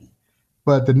Jackie.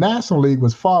 But the National League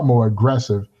was far more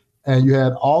aggressive, and you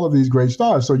had all of these great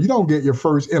stars. So you don't get your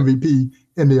first MVP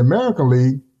in the American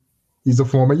League. He's a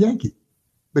former Yankee,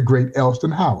 the great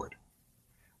Elston Howard.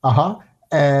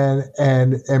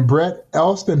 And Brett,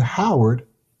 Elston Howard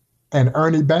and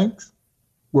Ernie Banks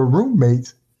were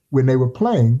roommates when they were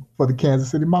playing for the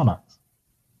Kansas City Monarchs.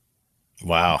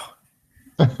 Wow.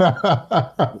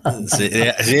 See,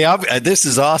 this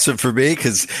is awesome for me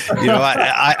because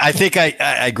I think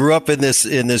I grew up in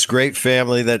this great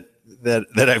family that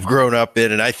I've grown up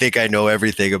in, and I think I know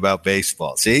everything about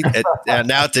baseball. See, and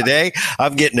now today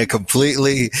I'm getting a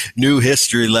completely new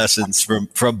history lessons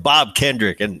from Bob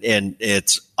Kendrick, and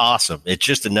it's awesome. It's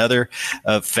just another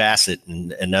facet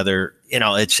and another.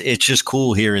 It's just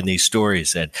cool hearing these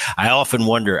stories, and I often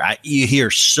wonder. You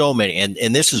hear so many,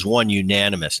 and this is one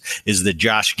unanimous is the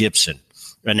Josh Gibson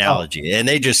analogy, and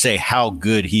they just say how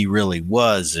good he really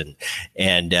was, and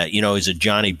he's a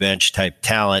Johnny Bench type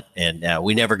talent, and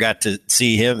we never got to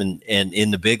see him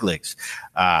in the big leagues.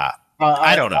 I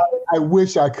don't know. I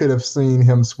wish I could have seen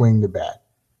him swing the bat.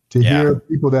 To hear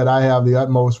people that I have the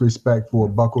utmost respect for,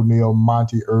 Buck O'Neil,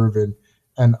 Monty Irvin,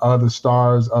 and other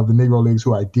stars of the Negro Leagues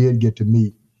who I did get to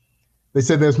meet, they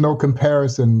said there's no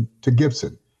comparison to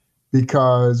Gibson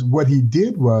because what he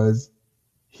did was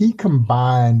he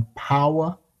combined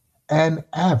power and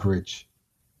average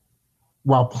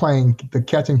while playing the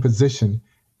catching position,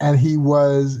 and he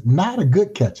was not a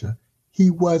good catcher. He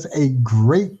was a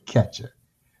great catcher.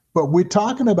 But we're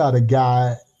talking about a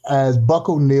guy, as Buck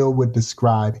O'Neil would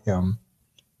describe him,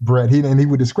 Brett, and he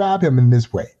would describe him in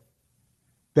this way,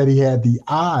 that he had the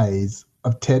eyes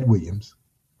of Ted Williams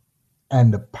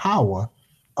and the power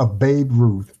of Babe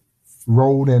Ruth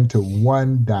rolled into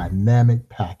one dynamic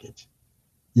package.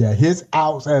 Yeah, his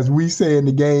outs, as we say in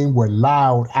the game, were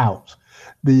loud outs.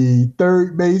 The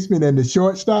third baseman and the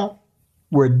shortstop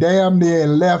were damn near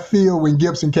in left field when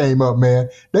Gibson came up, man.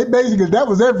 They basically, that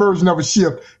was their version of a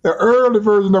shift, the early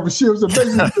version of a shift. So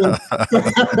basically,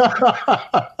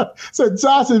 so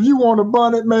Josh, if you want to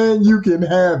bunt it, man, you can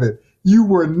have it. You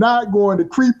were not going to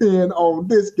creep in on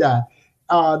this guy.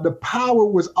 The power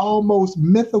was almost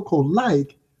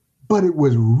mythical-like, but it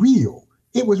was real.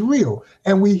 It was real.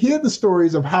 And we hear the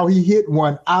stories of how he hit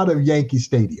one out of Yankee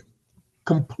Stadium,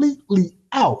 completely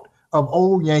out of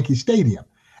old Yankee Stadium.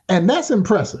 And that's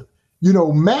impressive. You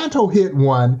know, Mantle hit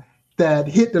one that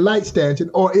hit the light stanchion,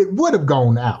 or it would have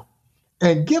gone out.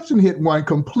 And Gibson hit one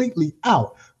completely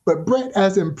out. But Brett,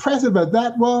 as impressive as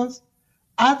that was,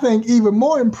 I think even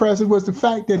more impressive was the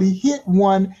fact that he hit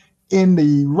one in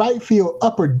the right field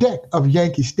upper deck of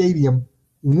Yankee Stadium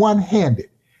one-handed.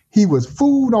 He was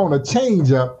fooled on a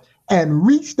changeup and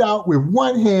reached out with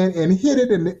one hand and hit it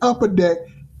in the upper deck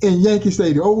in Yankee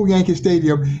Stadium, old Yankee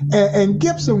Stadium. And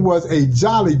Gibson was a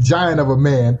jolly giant of a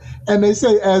man. And they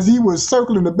say as he was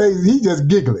circling the bases, he just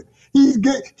giggled.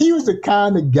 He was the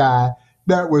kind of guy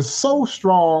that was so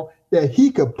strong that he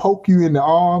could poke you in the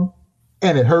arm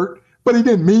and it hurt, but he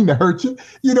didn't mean to hurt you.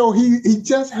 You know, he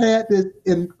just had this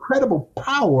incredible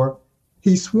power.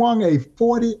 He swung a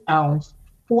 40-ounce,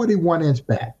 41-inch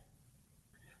bat.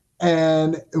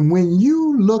 And when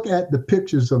you look at the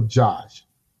pictures of Josh,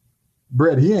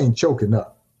 Brett, he ain't choking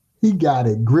up. He got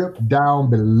it gripped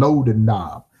down below the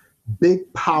knob. Big,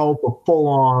 powerful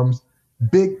forearms,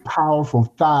 big, powerful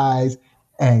thighs,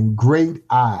 and great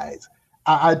eyes.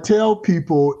 I tell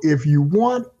people, if you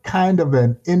want kind of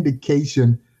an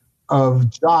indication of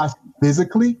Josh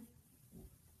physically,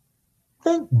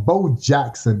 think Bo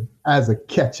Jackson as a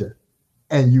catcher,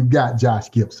 and you got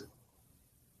Josh Gibson.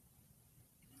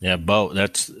 Yeah, Bo,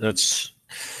 that's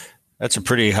a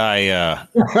pretty high.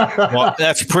 Well,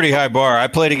 that's a pretty high bar. I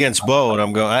played against Bo, and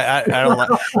I'm going. I don't like.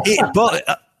 Bo,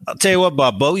 I'll tell you what,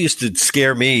 Bob. Bo used to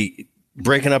scare me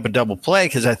breaking up a double play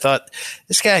because I thought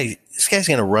this guy's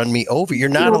going to run me over. You're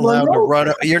not allowed to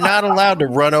run. You're not allowed to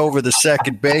run over the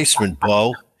second baseman,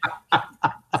 Bo.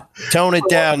 Tone it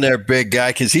down there, big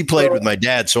guy, because he played with my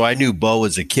dad, so I knew Bo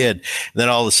as a kid. And then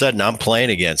all of a sudden, I'm playing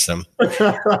against him,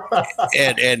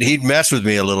 and he'd mess with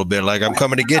me a little bit, like I'm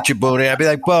coming to get you, Boone. I'd be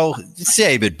like, Bo,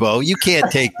 save it, Bo. You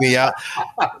can't take me out.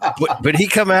 But he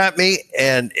come at me,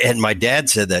 and my dad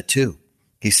said that too.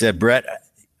 He said, Brett,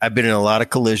 I've been in a lot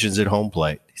of collisions at home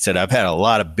plate. He said, I've had a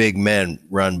lot of big men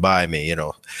run by me, you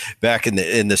know, back in the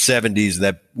 70s,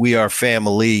 that We Are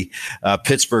Family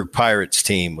Pittsburgh Pirates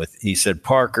team with, he said,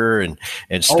 Parker and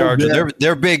Starger. Oh, yeah.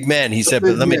 They're big men. He said,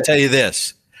 but let me tell you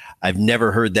this. I've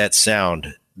never heard that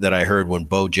sound that I heard when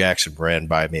Bo Jackson ran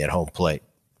by me at home plate.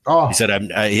 Oh. He said,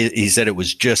 he said it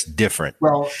was just different.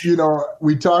 Well, you know,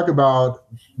 we talk about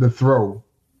the throw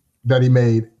that he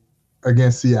made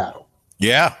against Seattle.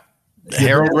 Yeah.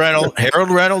 Harold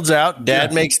Reynolds out.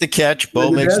 Dad makes the catch. Bo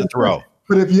makes the throw.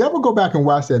 But if you ever go back and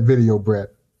watch that video, Brett,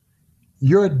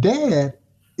 your dad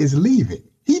is leaving.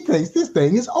 He thinks this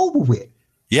thing is over with.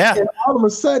 Yeah. And all of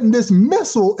a sudden, this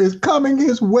missile is coming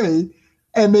his way,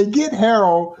 and they get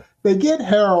Harold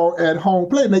at home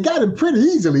plate, and they got him pretty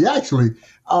easily, actually.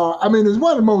 I mean, it's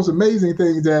one of the most amazing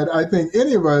things that I think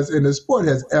any of us in the sport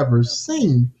has ever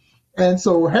seen. And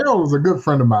so Harold is a good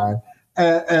friend of mine,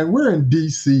 and we're in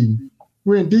D.C.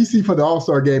 We're in D.C. for the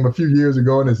All-Star game a few years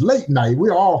ago, and it's late night.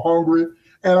 We're all hungry,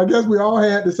 and I guess we all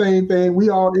had the same thing. We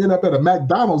all end up at a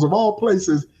McDonald's of all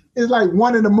places. It's like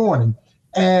 1 a.m,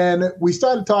 and we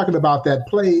started talking about that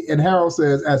play, and Harold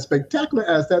says, as spectacular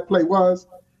as that play was,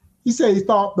 he said he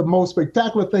thought the most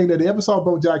spectacular thing that he ever saw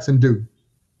Bo Jackson do.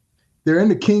 They're in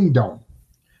the King Dome,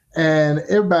 and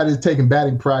everybody's taking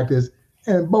batting practice,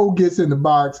 and Bo gets in the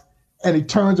box, and he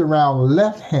turns around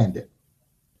left-handed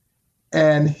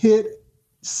and hit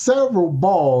several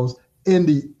balls in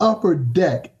the upper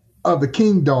deck of the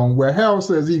King Dome, where Harold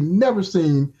says he'd never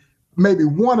seen maybe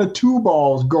 1 or 2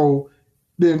 balls go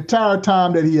the entire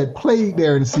time that he had played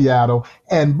there in Seattle.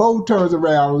 And Bo turns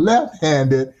around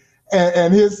left-handed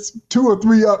and hits 2 or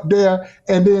 3 up there,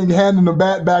 and then handing the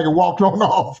bat back and walked on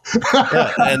off.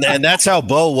 Yeah, and that's how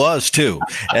Bo was too.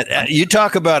 And you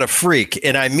talk about a freak,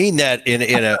 and I mean that in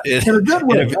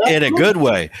a good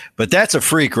way. But that's a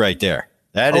freak right there.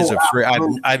 That is a free.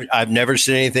 Absolutely. I've never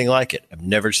seen anything like it. I've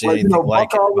never seen Well, anything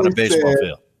like it on a baseball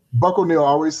field. Buck O'Neil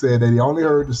always said that he only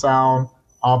heard the sound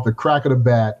of the crack of the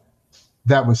bat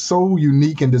that was so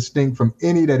unique and distinct from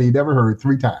any that he'd ever heard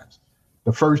 3 times.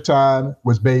 The first time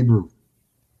was Babe Ruth.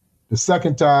 The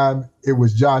second time, it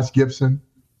was Josh Gibson.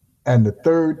 And the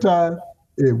third time,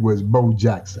 it was Bo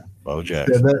Jackson. Bo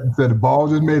Jackson. Said the ball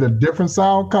just made a different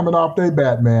sound coming off their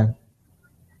bat, man.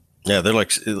 Yeah,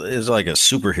 it's like a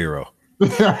superhero.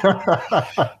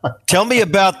 Tell me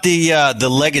about the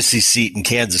legacy seat in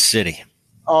Kansas City.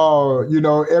 Oh,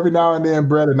 every now and then,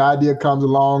 Brett, an idea comes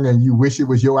along and you wish it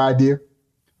was your idea.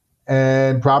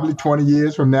 And probably 20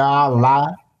 years from now, I'll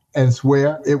lie and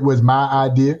swear it was my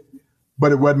idea,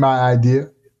 but it wasn't my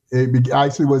idea. It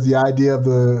actually was the idea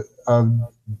of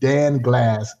Dan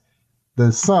Glass,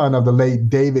 the son of the late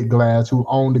David Glass, who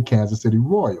owned the Kansas City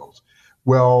Royals.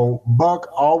 Well, Buck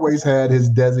always had his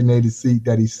designated seat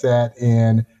that he sat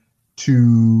in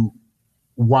to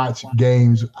watch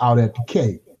games out at the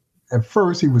Cape. At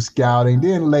first, he was scouting.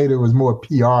 Then later, it was more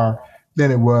PR than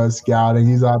it was scouting.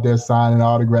 He's out there signing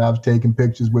autographs, taking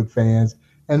pictures with fans,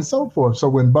 and so forth. So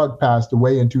when Buck passed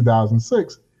away in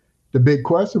 2006, the big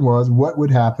question was, what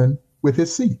would happen with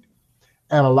his seat?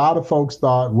 And a lot of folks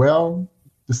thought, well,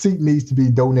 the seat needs to be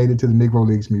donated to the Negro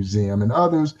Leagues Museum. And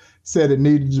others said it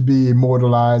needed to be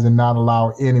immortalized and not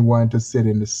allow anyone to sit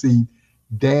in the seat.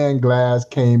 Dan Glass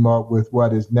came up with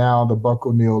what is now the Buck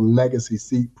O'Neil Legacy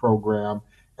Seat Program.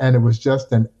 And it was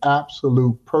just an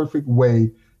absolute perfect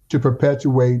way to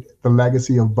perpetuate the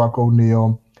legacy of Buck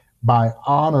O'Neil by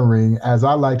honoring, as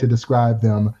I like to describe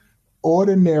them,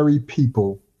 ordinary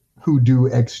people who do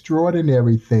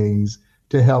extraordinary things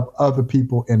to help other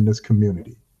people in this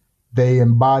community. They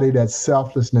embody that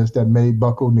selflessness that made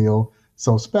Buck O'Neil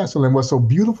so special. And what's so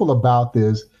beautiful about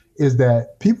this is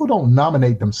that people don't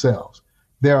nominate themselves.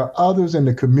 There are others in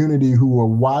the community who are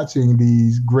watching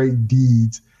these great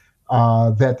deeds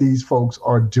that these folks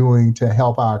are doing to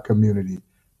help our community,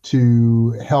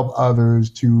 to help others,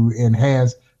 to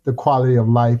enhance the quality of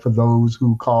life for those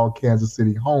who call Kansas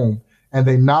City home, and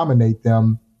they nominate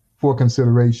them for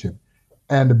consideration.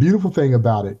 And the beautiful thing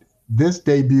about it, this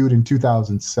debuted in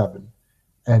 2007,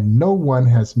 and no one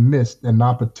has missed an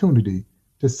opportunity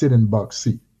to sit in Buck's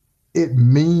seat. It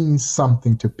means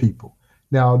something to people.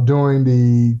 Now, during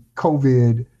the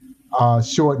COVID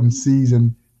shortened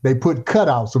season, they put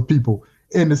cutouts of people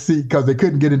in the seat because they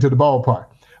couldn't get into the ballpark.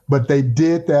 But they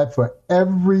did that for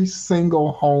every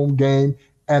single home game,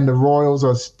 and the Royals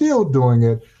are still doing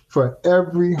it for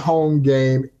every home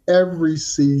game, every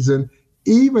season.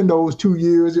 Even those 2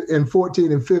 years in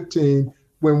 14 and 15,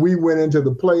 when we went into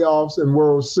the playoffs and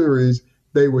World Series,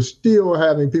 they were still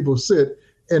having people sit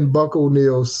in Buck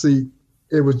O'Neil's seat.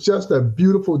 It was just a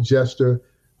beautiful gesture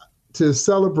to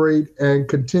celebrate and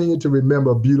continue to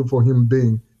remember a beautiful human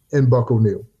being in Buck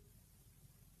O'Neil.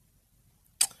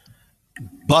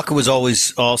 Buck was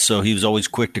always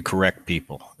quick to correct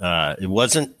people. It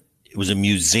was a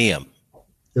museum,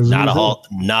 not a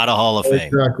hall of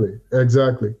fame.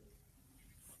 Exactly.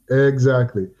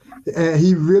 And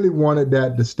he really wanted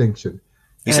that distinction.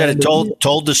 He said it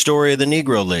told the story of the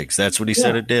Negro Leagues. That's what he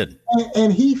said it did.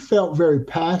 And he felt very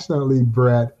passionately,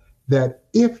 Brett, that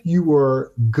if you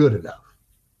were good enough,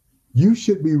 you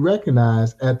should be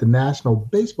recognized at the National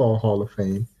Baseball Hall of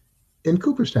Fame in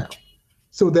Cooperstown.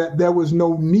 So that there was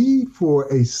no need for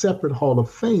a separate Hall of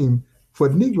Fame for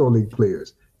Negro League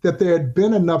players, that there had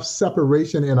been enough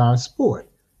separation in our sport.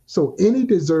 So any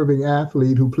deserving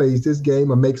athlete who plays this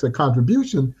game or makes a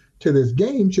contribution to this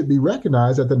game should be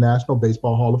recognized at the National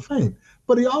Baseball Hall of Fame.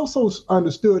 But he also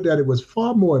understood that it was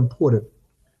far more important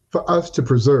for us to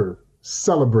preserve,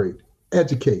 celebrate,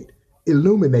 educate,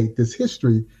 illuminate this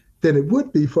history than it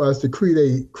would be for us to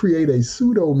create a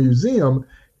pseudo museum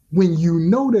when you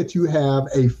know that you have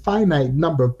a finite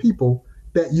number of people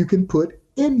that you can put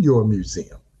in your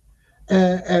museum.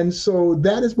 And so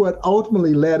that is what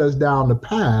ultimately led us down the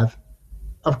path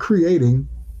of creating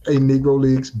a Negro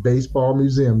Leagues Baseball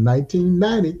Museum,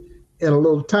 1990, in a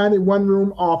little tiny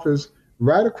one-room office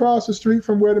right across the street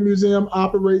from where the museum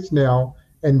operates now.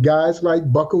 And guys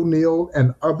like Buck O'Neil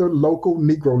and other local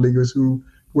Negro Leaguers who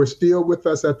were still with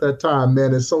us at that time,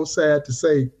 man, it's so sad to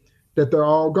say that they're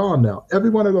all gone now. Every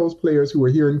one of those players who were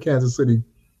here in Kansas City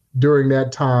during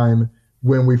that time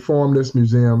when we formed this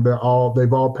museum, they've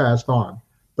all passed on.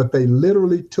 But they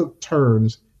literally took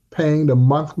turns paying the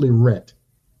monthly rent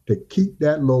to keep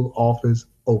that little office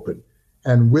open.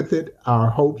 And with it, our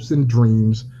hopes and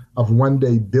dreams of one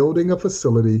day building a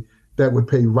facility that would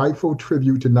pay rightful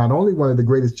tribute to not only one of the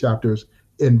greatest chapters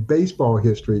in baseball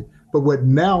history, but what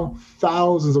now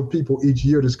thousands of people each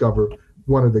year discover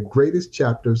one of the greatest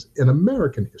chapters in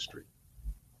American history.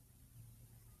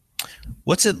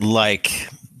 What's it like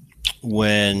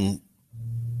when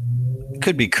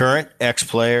could be current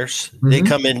ex-players they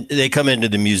come into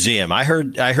the museum? I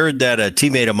heard that a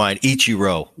teammate of mine,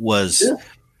 Ichiro,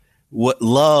 what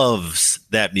loves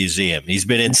that museum. He's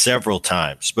been in several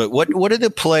times. But what are the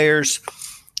players,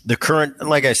 the current,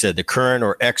 like I said, the current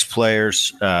or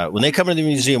ex-players, when they come into the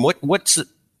museum,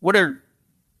 what are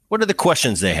the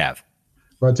questions they have?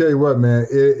 Well, I'll tell you what, man,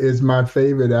 it is my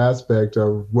favorite aspect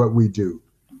of what we do.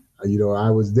 I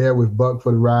was there with Buck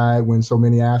for the ride when so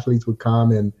many athletes would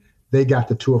come and they got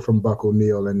the tour from Buck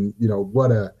O'Neil. And,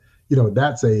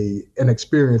 that's an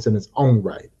experience in its own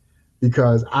right,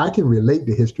 because I can relate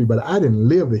to history, but I didn't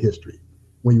live the history.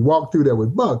 When you walk through there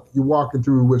with Buck, you're walking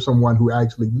through with someone who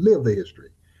actually lived the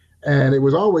history. And it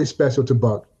was always special to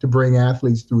Buck to bring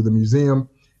athletes through the museum.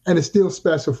 And it's still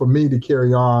special for me to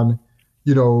carry on,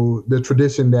 the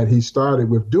tradition that he started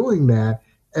with doing that.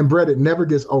 And Brett, it never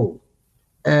gets old.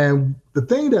 And the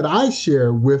thing that I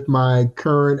share with my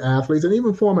current athletes and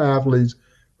even former athletes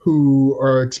who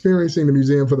are experiencing the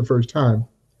museum for the first time,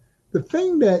 the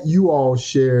thing that you all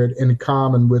shared in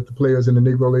common with the players in the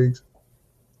Negro Leagues,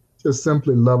 just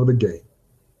simply love of the game.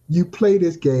 You play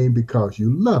this game because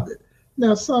you love it.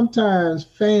 Now, sometimes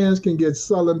fans can get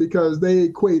sullen because they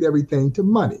equate everything to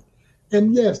money.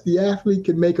 And yes, the athlete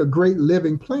can make a great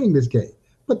living playing this game,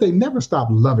 but they never stop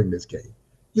loving this game.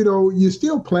 You're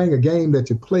still playing a game that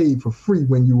you played for free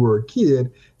when you were a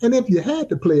kid. And if you had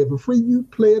to play it for free, you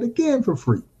play it again for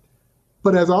free.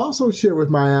 But as I also share with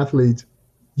my athletes,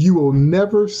 you will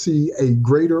never see a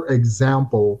greater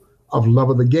example of love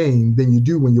of the game than you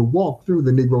do when you walk through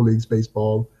the Negro Leagues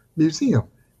Baseball Museum.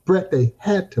 Brett, they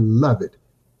had to love it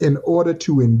in order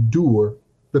to endure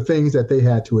the things that they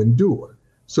had to endure.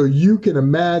 So you can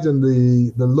imagine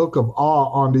the look of awe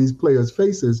on these players'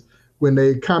 faces when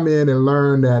they come in and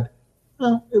learn that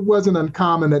it wasn't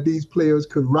uncommon that these players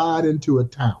could ride into a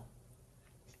town,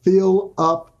 fill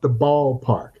up the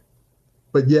ballpark,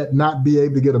 but yet not be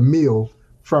able to get a meal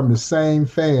from the same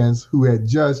fans who had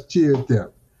just cheered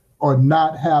them, or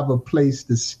not have a place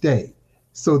to stay.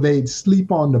 So they'd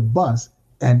sleep on the bus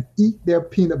and eat their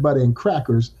peanut butter and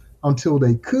crackers until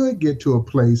they could get to a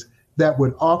place that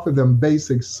would offer them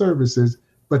basic services,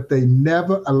 but they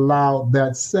never allowed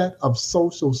that set of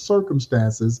social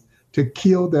circumstances to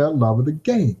kill their love of the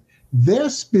game. Their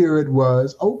spirit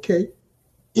was, okay,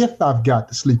 if I've got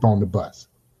to sleep on the bus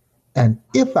and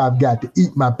if I've got to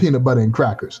eat my peanut butter and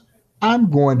crackers,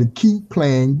 I'm going to keep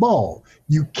playing ball.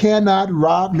 You cannot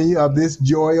rob me of this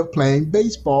joy of playing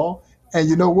baseball. And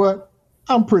you know what?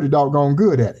 I'm pretty doggone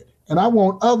good at it. And I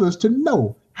want others to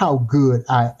know how good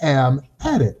I am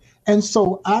at it. And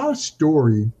so our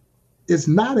story is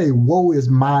not a woe is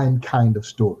mine kind of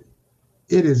story.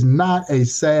 It is not a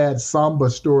sad, somber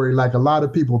story like a lot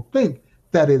of people think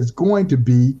that it's going to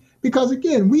be, because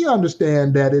again, we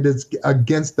understand that it is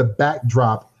against the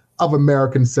backdrop of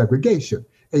American segregation,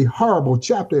 a horrible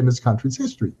chapter in this country's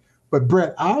history. But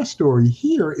Brett, our story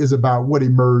here is about what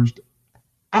emerged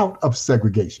out of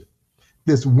segregation.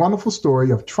 This wonderful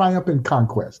story of triumph and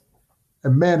conquest.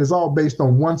 And man, it's all based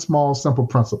on one small, simple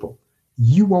principle.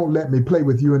 You won't let me play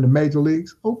with you in the major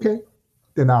leagues? Okay,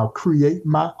 then I'll create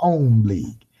my own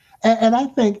league. And I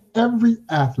think every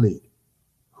athlete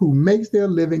who makes their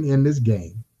living in this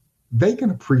game, they can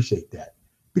appreciate that.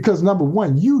 Because number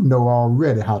one, you know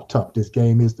already how tough this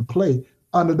game is to play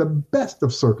under the best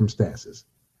of circumstances,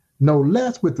 no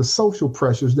less with the social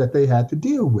pressures that they had to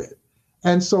deal with.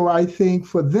 And so I think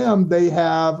for them, they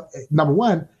have, number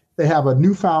one, they have a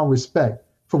newfound respect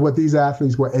for what these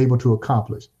athletes were able to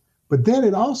accomplish. But then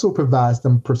it also provides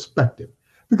them perspective,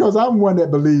 because I'm one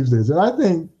that believes this. And I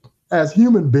think as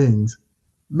human beings,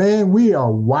 man, we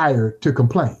are wired to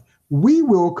complain. We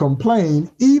will complain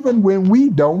even when we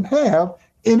don't have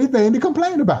anything to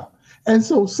complain about. And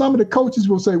so some of the coaches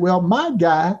will say, well, my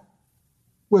guy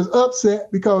was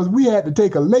upset because we had to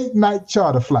take a late night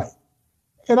charter flight.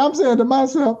 And I'm saying to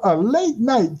myself, a late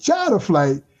night charter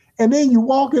flight. And then you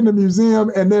walk in the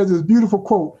museum and there's this beautiful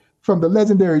quote from the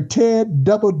legendary Ted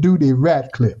Double Duty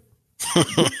Ratcliffe.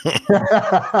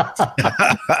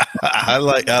 I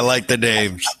like the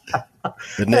names.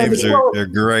 The names are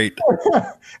great.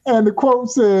 And the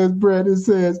quote says, Brett, it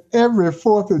says, every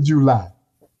 4th of July,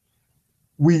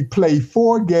 we play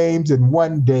 4 games in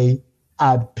one day.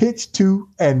 I'd pitch 2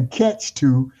 and catch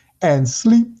 2 and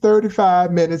sleep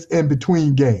 35 minutes in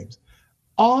between games.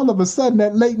 All of a sudden,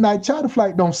 that late night charter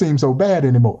flight don't seem so bad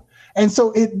anymore. And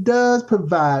so it does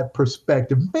provide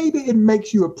perspective. Maybe it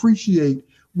makes you appreciate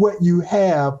what you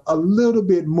have a little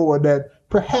bit more, that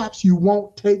perhaps you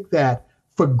won't take that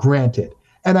for granted.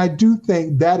 And I do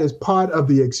think that is part of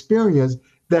the experience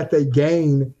that they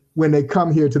gain when they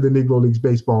come here to the Negro Leagues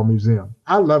Baseball Museum.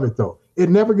 I love it, though. It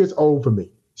never gets old for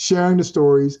me. Sharing the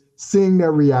stories, seeing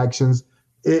their reactions,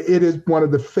 it is one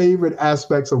of the favorite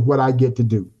aspects of what I get to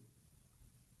do.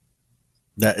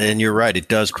 And you're right. It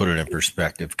does put it in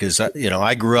perspective because,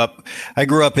 I grew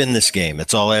up in this game.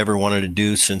 It's all I ever wanted to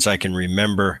do since I can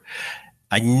remember.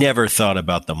 I never thought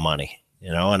about the money,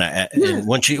 and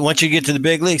once you get to the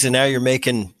big leagues and now you're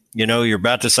making, you're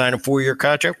about to sign a 4-year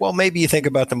contract. Well, maybe you think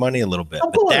about the money a little bit,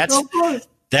 but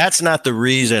that's not the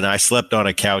reason I slept on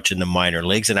a couch in the minor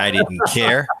leagues and I didn't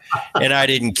care.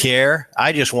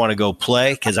 I just want to go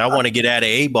play because I want to get out of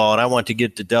A ball and I want to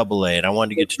get to AA and I want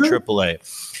to get to AAA.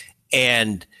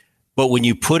 But when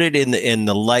you put it in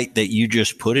the light that you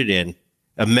just put it in,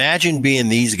 imagine being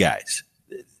these guys.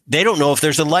 They don't know if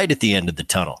there's a light at the end of the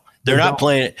tunnel. They're not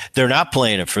playing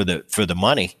it for the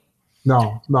money.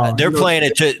 No. They're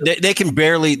playing it they can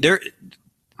barely. They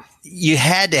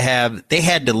had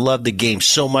to love the game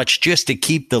so much just to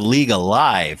keep the league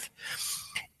alive.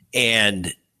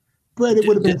 And but it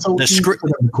would have been so easy for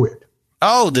them to quit.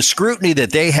 Oh, the scrutiny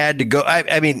that they had to go.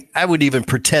 I mean, I would even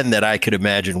pretend that I could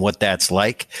imagine what that's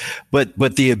like,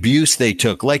 but the abuse they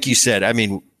took, like you said, I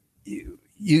mean,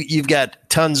 you've got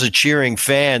tons of cheering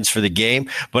fans for the game,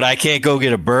 but I can't go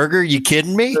get a burger. You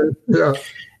kidding me? Yeah.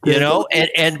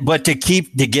 But to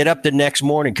get up the next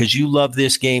morning because you love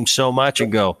this game so much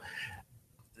and go,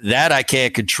 that I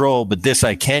can't control, but this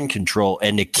I can control,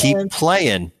 and to keep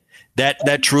playing,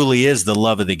 that truly is the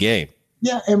love of the game.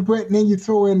 Yeah, and Brett, then you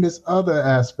throw in this other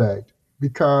aspect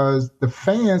because the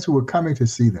fans who were coming to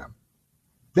see them,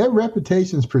 their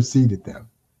reputations preceded them.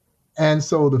 And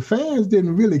so the fans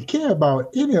didn't really care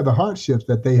about any of the hardships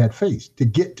that they had faced to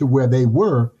get to where they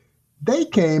were. They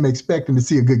came expecting to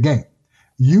see a good game.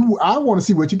 I want to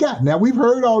see what you got. Now, we've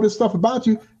heard all this stuff about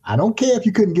you. I don't care if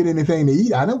you couldn't get anything to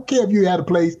eat. I don't care if you had a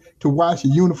place to wash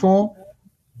your uniform.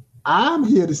 I'm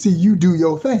here to see you do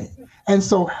your thing. And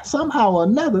so somehow or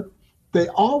another, they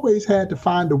always had to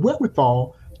find the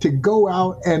wherewithal to go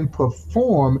out and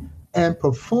perform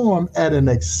at an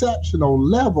exceptional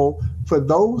level for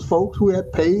those folks who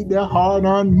had paid their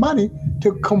hard-earned money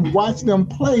to come watch them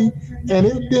play. And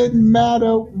it didn't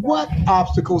matter what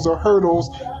obstacles or hurdles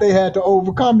they had to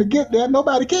overcome to get there.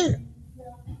 Nobody cared.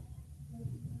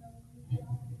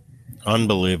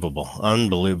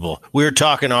 Unbelievable. We were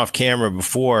talking off camera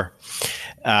before.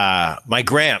 My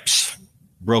Gramps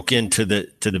broke into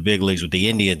the big leagues with the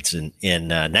Indians in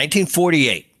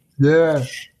 1948. Yeah.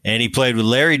 And he played with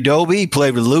Larry Doby, he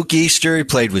played with Luke Easter, he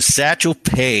played with Satchel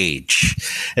Paige.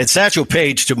 And Satchel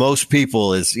Paige to most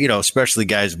people is, especially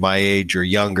guys my age or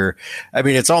younger, I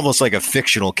mean, it's almost like a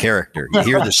fictional character. You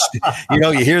hear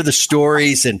you hear the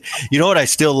stories, and what I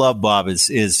still love, Bob, is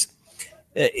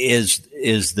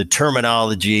the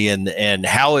terminology and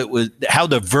how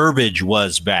the verbiage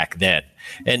was back then.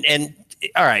 And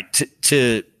all right,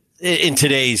 in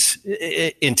today's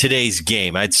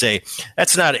game, I'd say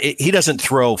that's not. He doesn't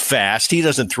throw fast. He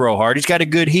doesn't throw hard. He's got a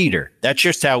good heater. That's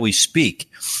just how we speak.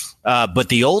 But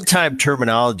the old time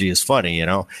terminology is funny.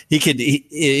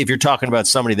 If you're talking about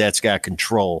somebody that's got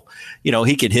control,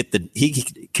 he could hit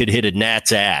a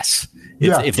gnat's ass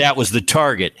if that was the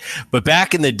target. But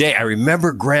back in the day, I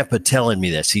remember Grandpa telling me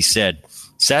this. He said,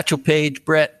 Satchel Paige,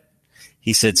 Brett.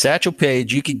 He said, Satchel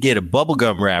Paige, you could get a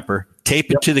bubblegum wrapper,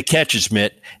 tape it to the catcher's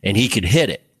mitt, and he could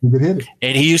hit it.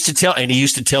 And he used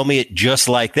to tell me it just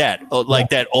like that,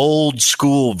 that old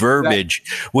school verbiage,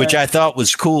 which I thought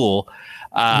was cool.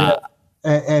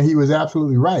 And he was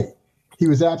absolutely right. He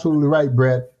was absolutely right,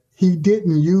 Brett. He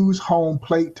didn't use home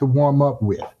plate to warm up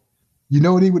with. You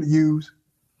know what he would use?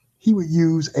 He would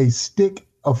use a stick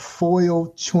of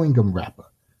foil chewing gum wrapper.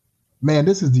 Man,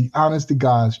 this is the honest to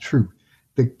God's truth.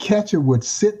 The catcher would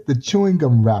sit the chewing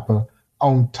gum wrapper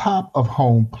on top of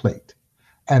home plate.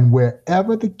 And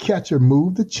wherever the catcher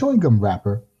moved the chewing gum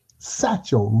wrapper,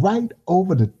 Satchel right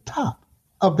over the top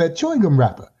of that chewing gum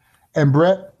wrapper. And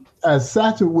Brett, as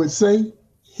Satchel would say,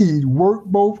 he'd work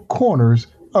both corners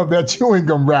of that chewing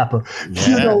gum wrapper.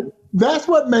 Yeah. That's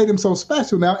what made him so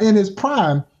special. Now, in his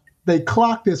prime, they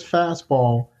clocked his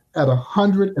fastball at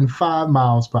 105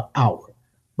 miles per hour.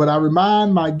 But I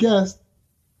remind my guests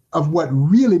of what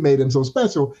really made him so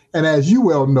special. And as you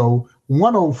well know,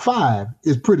 105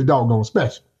 is pretty doggone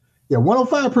special. Yeah,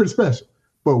 105 pretty special.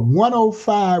 But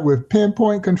 105 with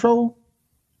pinpoint control,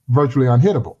 virtually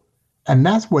unhittable. And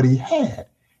that's what he had.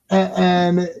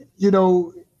 And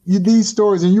these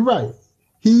stories, and you're right,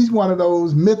 he's one of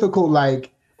those mythical,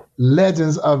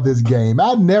 legends of this game.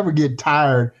 I never get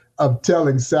tired of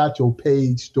telling Satchel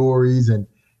Paige stories and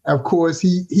Of course,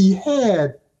 he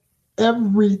had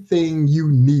everything you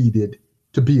needed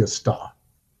to be a star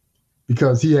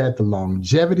because he had the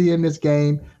longevity in this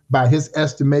game. By his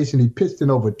estimation, he pitched in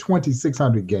over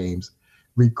 2,600 games,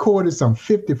 recorded some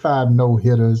 55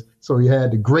 no-hitters, so he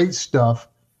had the great stuff.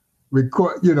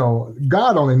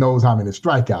 God only knows how many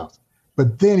strikeouts.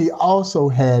 But then he also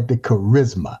had the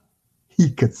charisma. He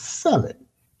could sell it.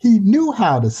 He knew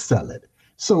how to sell it.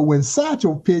 So when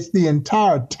Satchel pitched, the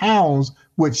entire towns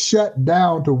would shut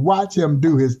down to watch him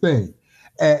do his thing.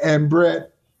 And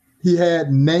Brett, he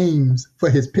had names for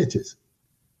his pitches.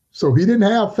 So he didn't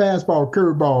have fastball,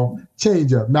 curveball,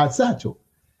 changeup, not Satchel.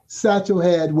 Satchel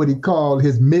had what he called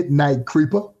his midnight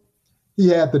creeper. He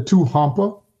had the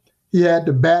two-humper. He had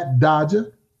the bat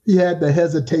dodger. He had the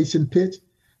hesitation pitch.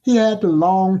 He had the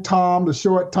long tom, the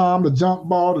short tom, the jump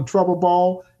ball, the trouble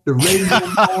ball, the radio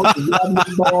ball, the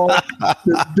rattling ball,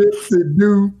 the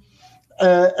dipsy-do.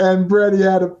 And Brett, he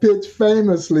had a pitch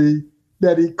famously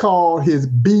that he called his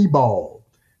B-ball.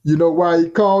 You know why he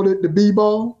called it the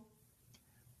B-ball?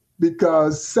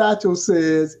 Because Satchel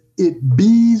says, it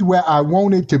bees where I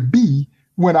want it to be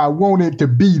when I want it to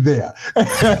be there. Well,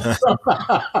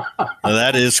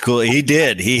 that is cool. He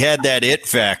did. He had that it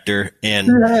factor. And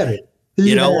he had it.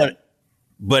 You know what?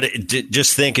 But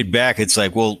just thinking back, it's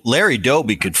like, well, Larry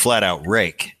Doby could flat out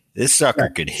rake. This sucker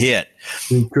could hit.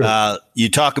 He could. You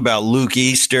talk about Luke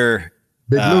Easter,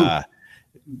 Big Luke.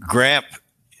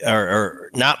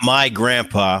 or not my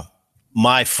grandpa,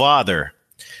 my father.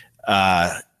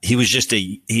 He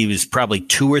was probably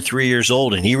 2 or 3 years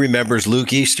old, and he remembers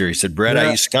Luke Easter. He said, Brett, I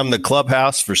used to come to the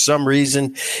clubhouse for some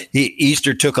reason.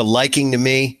 Easter took a liking to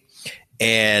me.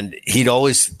 And he'd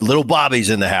always, little Bobby's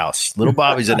in the house,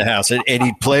 and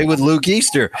he'd play with Luke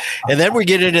Easter. And then we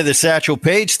get into the Satchel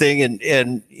Paige thing,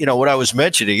 and you know what I was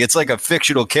mentioning, it's like a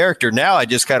fictional character. Now I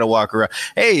just kind of walk around.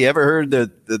 Hey, you ever heard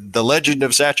the legend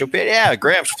of Satchel Paige? Yeah,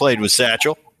 Gramps played with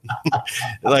Satchel.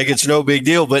 Like it's no big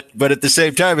deal, but at the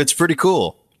same time, it's pretty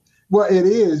cool. Well, it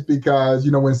is because,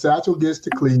 when Satchel gets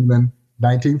to Cleveland,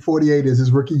 1948 is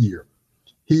his rookie year.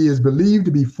 He is believed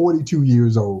to be 42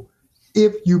 years old.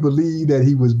 If you believe that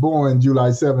he was born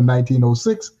July 7,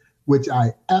 1906, which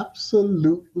I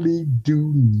absolutely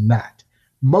do not.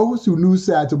 Most who knew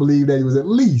Satchel believe that he was at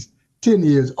least 10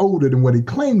 years older than what he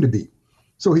claimed to be.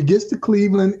 So he gets to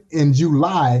Cleveland in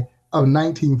July of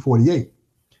 1948.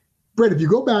 Brett, if you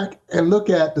go back and look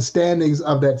at the standings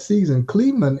of that season,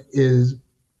 Cleveland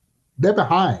they're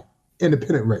behind in the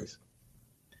pennant race.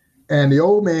 And the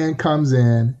old man comes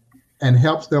in and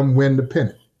helps them win the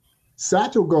pennant.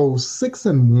 Satchel goes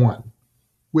 6-1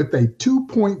 with a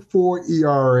 2.4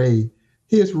 ERA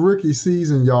his rookie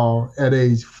season, y'all, at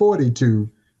age 42,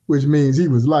 which means he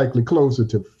was likely closer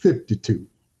to 52.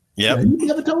 Yeah, he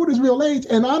never told his real age.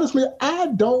 And honestly, I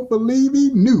don't believe he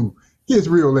knew his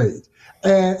real age.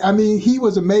 And I mean, he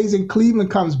was amazing. Cleveland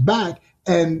comes back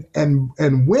and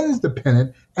wins the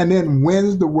pennant and then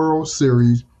wins the World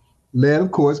Series, led,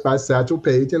 of course, by Satchel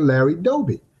Paige and Larry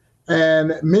Doby.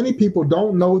 And many people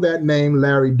don't know that name,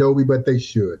 Larry Doby, but they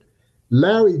should.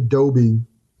 Larry Doby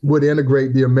would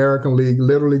integrate the American League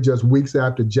literally just weeks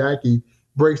after Jackie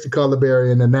breaks the color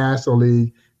barrier in the National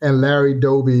League, and Larry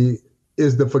Doby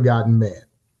is the forgotten man.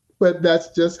 But that's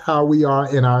just how we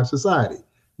are in our society.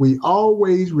 We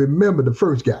always remember the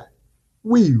first guy.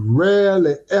 We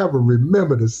rarely ever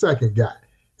remember the second guy.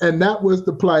 And that was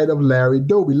the plight of Larry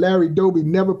Doby. Larry Doby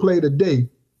never played a day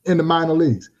in the minor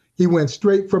leagues. He went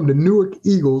straight from the Newark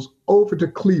Eagles over to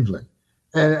Cleveland.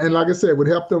 And like I said, would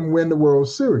help them win the World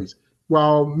Series.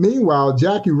 Meanwhile,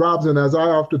 Jackie Robinson, as I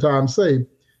oftentimes say,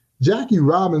 Jackie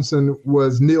Robinson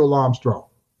was Neil Armstrong.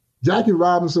 Jackie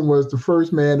Robinson was the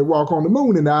first man to walk on the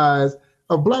moon in the eyes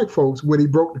of black folks when he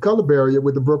broke the color barrier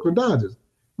with the Brooklyn Dodgers.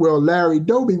 Well, Larry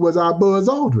Doby was our Buzz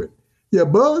Aldrin. Yeah,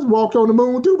 Buzz walked on the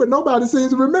moon too, but nobody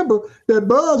seems to remember that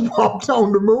Buzz walked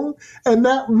on the moon. And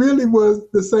that really was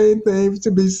the same thing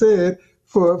to be said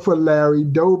for Larry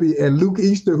Doby and Luke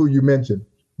Easter, who you mentioned,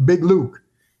 Big Luke.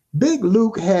 Big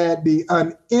Luke had the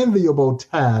unenviable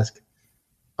task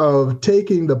of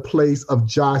taking the place of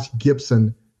Josh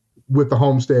Gibson with the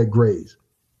Homestead Grays.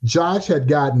 Josh had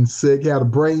gotten sick, had a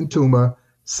brain tumor.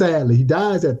 Sadly, he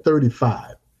dies at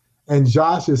 35. And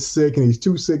Josh is sick, and he's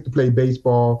too sick to play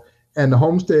baseball. And the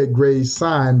Homestead Grays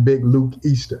signed Big Luke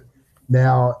Easter.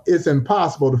 Now, it's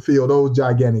impossible to fill those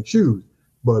gigantic shoes,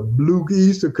 but Luke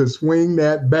Easter could swing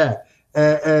that bat.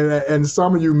 And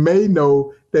some of you may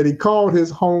know that he called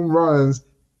his home runs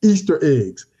Easter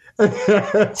eggs. And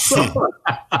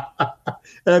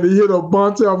he hit a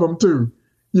bunch of them too.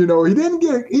 He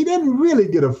didn't really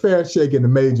get a fair shake in the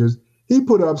majors. He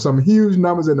put up some huge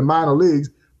numbers in the minor leagues,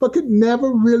 but could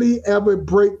never really ever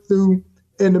break through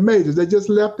in the majors. They just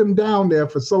left him down there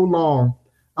for so long.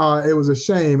 It was a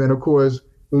shame. And of course,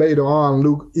 later on,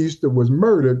 Luke Easter was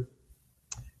murdered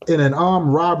in an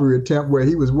armed robbery attempt where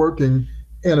he was working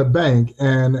in a bank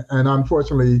and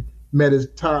unfortunately met his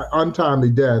untimely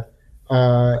death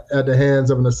at the hands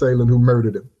of an assailant who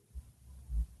murdered him.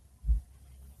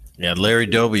 Yeah, Larry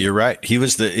Doby, you're right. He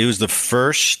was the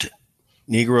first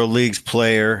Negro Leagues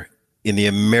player in the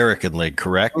American League,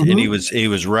 correct? Mm-hmm. And he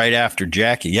was right after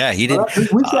Jackie. Yeah, he didn't.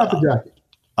 We after Jackie.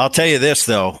 I'll tell you this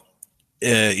though.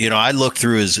 I looked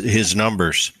through his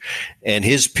numbers, and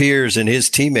his peers and his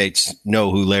teammates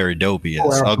know who Larry Doby is.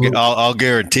 Oh, I'll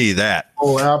guarantee that.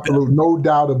 Oh, absolutely, no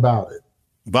doubt about it.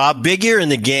 Bob, big year in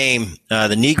the game.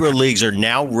 The Negro Leagues are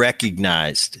now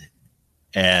recognized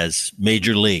as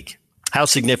Major League. How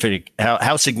significant?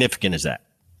 How significant is that?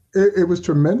 It was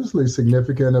tremendously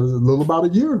significant. It was a little about a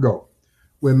year ago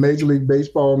when Major League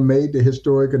Baseball made the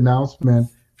historic announcement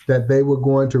that they were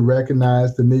going to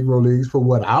recognize the Negro Leagues for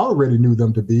what I already knew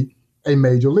them to be, a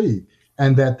major league,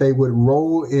 and that they would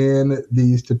roll in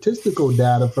the statistical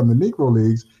data from the Negro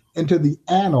Leagues into the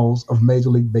annals of Major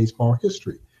League Baseball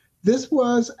history. This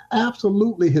was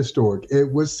absolutely historic.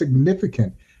 It was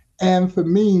significant. And for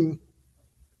me,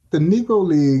 the Negro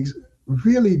Leagues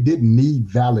really didn't need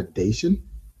validation,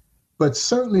 but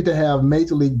certainly to have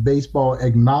Major League Baseball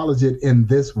acknowledge it in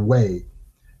this way,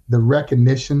 the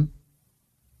recognition,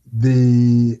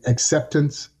 the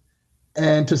acceptance,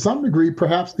 and to some degree,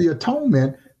 perhaps the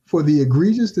atonement for the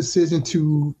egregious decision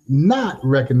to not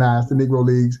recognize the Negro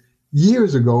Leagues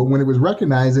years ago when it was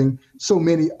recognizing so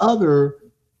many other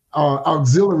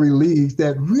auxiliary leagues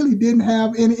that really didn't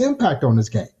have any impact on this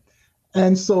game.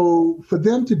 And so for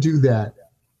them to do that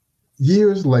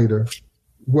years later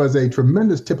was a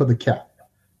tremendous tip of the cap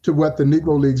to what the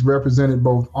Negro Leagues represented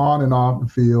both on and off the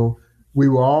field. We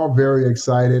were all very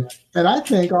excited. And I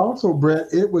think also, Brett,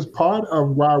 it was part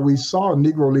of why we saw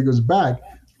Negro Leaguers back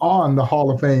on the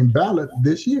Hall of Fame ballot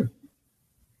this year.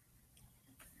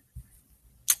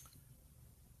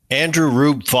 Andrew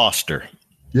Rube Foster.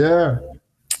 Yeah.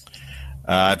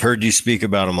 I've heard you speak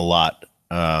about him a lot.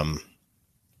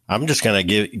 I'm just going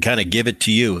to give it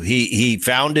to you. He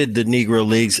founded the Negro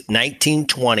Leagues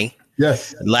 1920.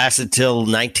 Yes. It lasted till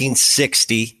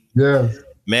 1960. Yes.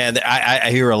 Man, I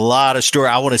hear a lot of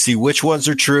stories. I want to see which ones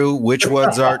are true, which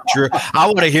ones aren't true. I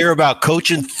want to hear about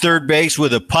coaching third base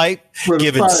with a pipe,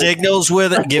 giving signals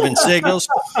with it, giving signals.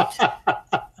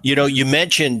 You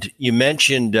mentioned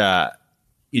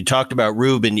you talked about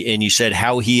Rube and you said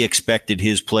how he expected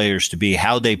his players to be,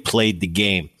 how they played the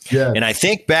game. Yeah. And I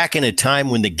think back in a time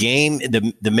when the game,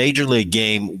 the major league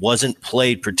game wasn't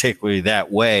played particularly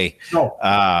that way. No.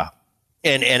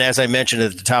 And as I mentioned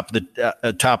at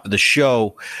the top of the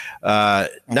show,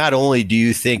 not only do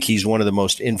you think he's one of the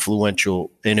most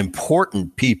influential and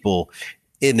important people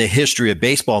in the history of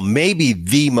baseball, maybe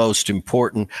the most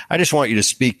important. I just want you to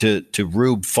speak to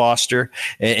Rube Foster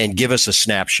and give us a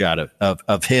snapshot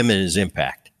of him and his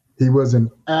impact. He was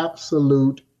an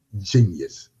absolute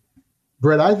genius.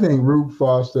 Brett, I think Rube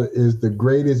Foster is the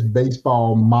greatest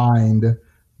baseball mind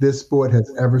this sport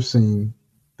has ever seen,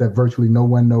 that virtually no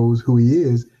one knows who he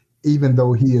is, even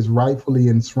though he is rightfully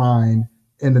enshrined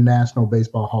in the National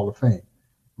Baseball Hall of Fame.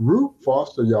 Rube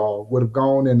Foster, y'all, would have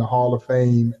gone in the Hall of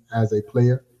Fame as a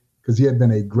player because he had been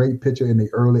a great pitcher in the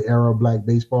early era of Black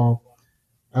baseball.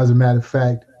 As a matter of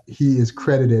fact, he is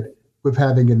credited with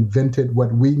having invented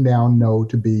what we now know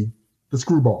to be the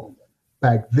screwball.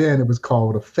 Back then, it was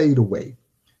called a fadeaway,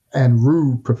 and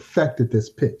Rube perfected this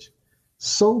pitch.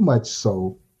 So much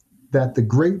so that the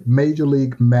great Major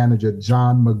League manager,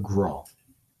 John McGraw,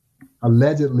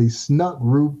 allegedly snuck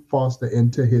Rube Foster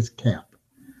into his camp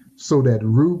so that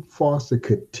Rube Foster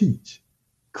could teach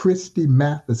Christy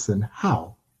Mathewson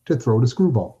how to throw the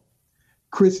screwball.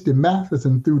 Christy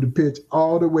Mathewson threw the pitch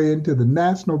all the way into the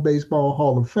National Baseball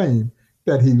Hall of Fame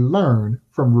that he learned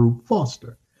from Rube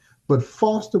Foster. But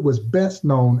Foster was best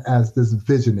known as this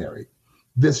visionary,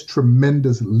 this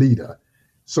tremendous leader.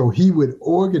 So he would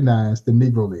organize the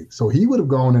Negro League. So he would have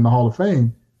gone in the Hall of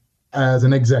Fame as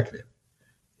an executive.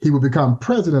 He would become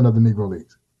president of the Negro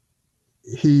Leagues.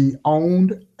 He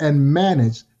owned and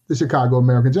managed the Chicago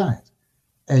American Giants.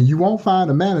 And you won't find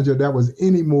a manager that was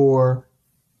any more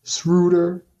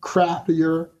shrewder,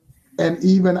 craftier, and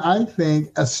even, I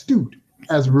think, astute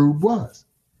as Rube was.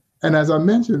 And as I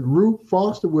mentioned, Rube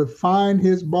Foster would find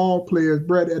his ball players,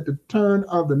 Brett, at the turn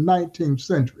of the 19th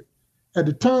century. At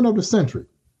the turn of the century,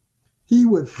 he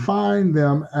would fine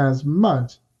them as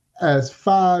much as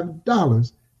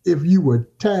 $5 if you were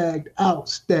tagged out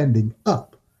standing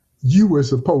up. You were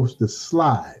supposed to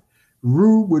slide.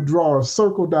 Rube would draw a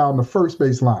circle down the first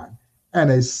base line and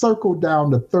a circle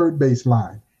down the third base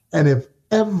line. And if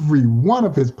every one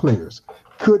of his players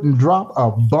couldn't drop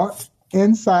a bunt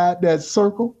inside that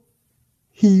circle,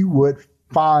 he would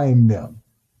find them.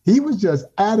 He was just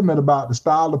adamant about the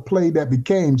style of play that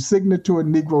became signature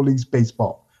in Negro Leagues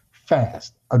baseball.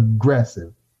 Fast,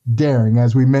 aggressive, daring.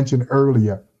 As we mentioned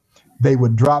earlier, they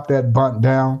would drop that bunt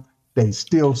down. They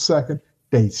steal second.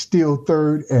 They steal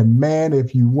third. And man,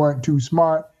 if you weren't too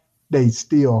smart, they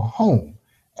steal home.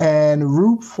 And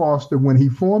Rube Foster, when he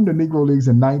formed the Negro Leagues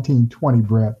in 1920,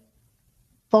 Brett,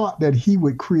 thought that he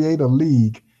would create a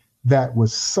league that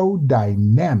was so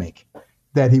dynamic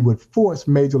that he would force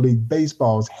Major League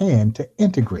Baseball's hand to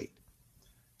integrate.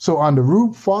 So under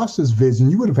Rube Foster's vision,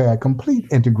 you would have had complete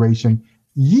integration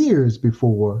years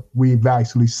before we've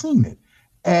actually seen it.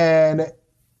 And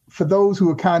for those who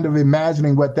are kind of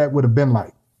imagining what that would have been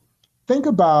like, think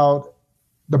about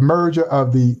the merger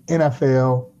of the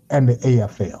NFL and the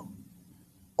AFL,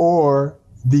 or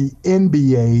the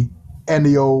NBA and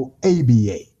the old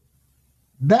ABA.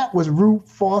 That was Rube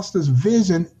Foster's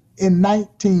vision in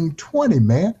 1920,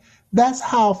 man. That's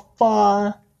how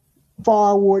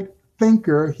forward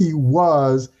thinker he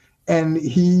was, and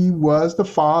he was the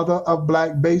father of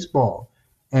black baseball.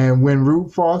 And when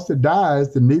Rube Foster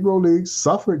dies, the Negro Leagues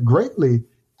suffered greatly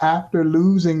after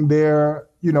losing their,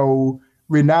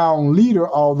 renowned leader,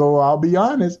 although I'll be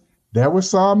honest, there were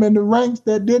some in the ranks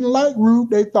that didn't like Rube.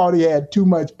 They thought he had too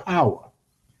much power.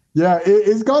 Yeah,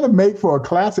 it's going to make for a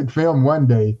classic film one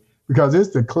day, because it's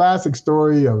the classic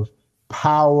story of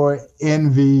power,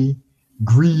 envy,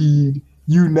 greed,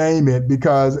 you name it,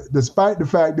 because despite the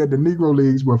fact that the Negro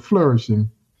Leagues were flourishing,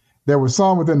 there were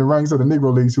some within the ranks of the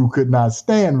Negro Leagues who could not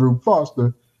stand Rube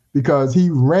Foster because he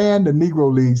ran the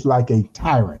Negro Leagues like a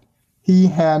tyrant. He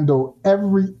handled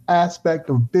every aspect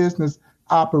of business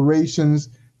operations,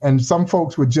 and some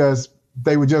folks would just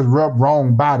rub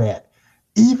wrong by that,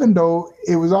 even though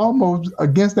it was almost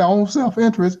against their own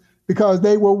self-interest because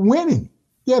they were winning.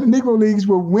 Yeah, the Negro Leagues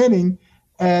were winning,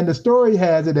 and the story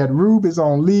has it that Rube is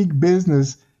on league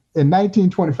business in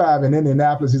 1925 in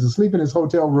Indianapolis. He's asleep in his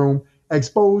hotel room,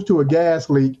 exposed to a gas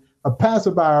leak. A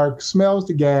passerby smells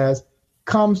the gas,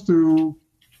 comes through,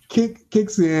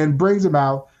 kicks in, brings him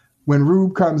out. When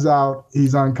Rube comes out,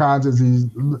 he's unconscious.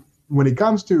 When he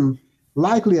comes to,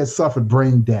 likely has suffered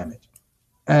brain damage.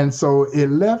 And so it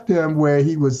left him where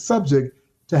he was subject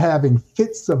to having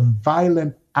fits of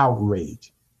violent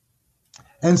outrage.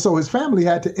 And so his family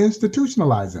had to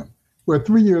institutionalize him, where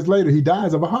 3 years later he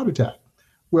dies of a heart attack.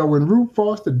 Well, when Rube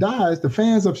Foster dies, the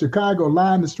fans of Chicago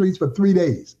line the streets for 3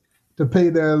 days to pay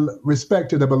their respect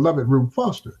to the beloved Rube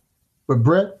Foster. But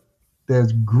Brett,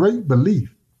 there's great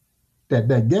belief that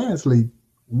that gas leak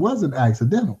wasn't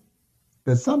accidental,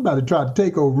 that somebody tried to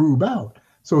take old Rube out.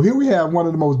 So here we have one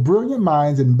of the most brilliant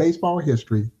minds in baseball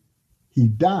history. He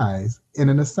dies in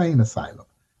an insane asylum.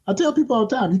 I tell people all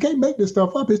the time, you can't make this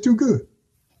stuff up. It's too good.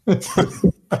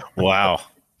 Wow.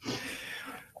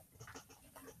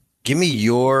 Give me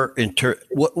your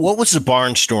what was the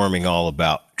barnstorming all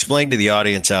about? Explain to the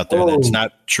audience out there that's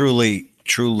not truly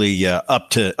up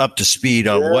to speed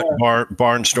on what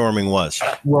barnstorming was.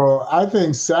 Well, I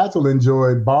think Satchel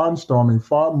enjoyed barnstorming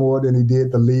far more than he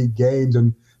did the league games.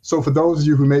 And so for those of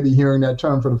you who may be hearing that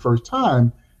term for the first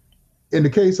time, in the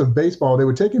case of baseball, they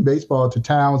were taking baseball to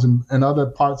towns and other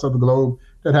parts of the globe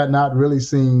that had not really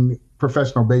seen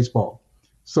professional baseball.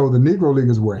 So the Negro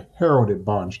Leaguers were heralded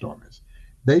barnstormers.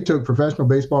 They took professional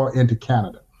baseball into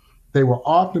Canada. They were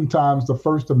oftentimes the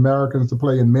first Americans to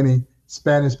play in many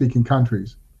Spanish-speaking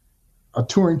countries. A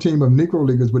touring team of Negro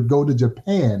Leaguers would go to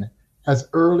Japan as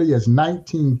early as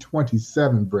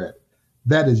 1927, Brett.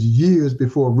 That is years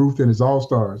before Ruth and his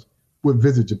All-Stars would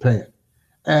visit Japan.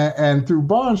 And through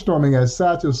barnstorming, as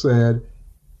Satchel said,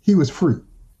 he was free.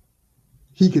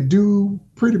 He could do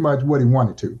pretty much what he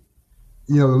wanted to.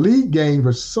 The league games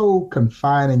were so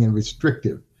confining and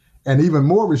restrictive, and even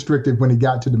more restrictive when he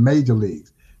got to the major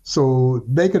leagues. So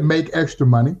they could make extra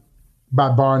money by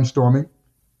barnstorming.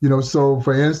 So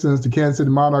for instance, the Kansas City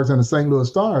Monarchs and the St. Louis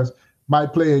Stars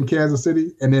might play in Kansas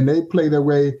City, and then they play their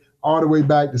way all the way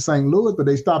back to St. Louis, but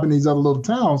they stop in these other little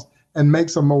towns and make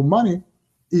some more money,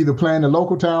 either playing the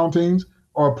local town teams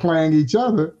or playing each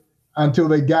other until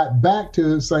they got back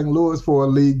to St. Louis for a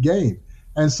league game.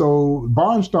 And so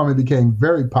barnstorming became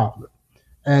very popular.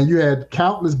 And you had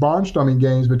countless barnstorming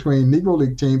games between Negro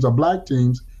League teams or black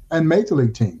teams and Major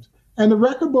League teams. And the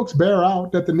record books bear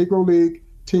out that the Negro League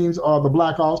teams or the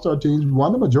black All-Star teams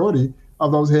won the majority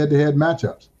of those head-to-head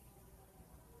matchups.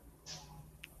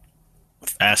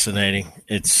 Fascinating.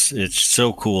 It's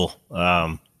so cool.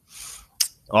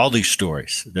 All these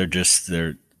stories,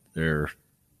 they're,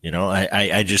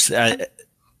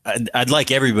 I'd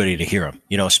like everybody to hear them,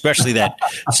 especially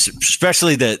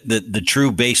the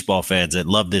true baseball fans that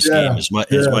love this game as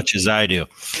much as I do.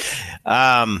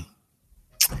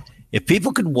 If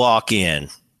people could walk in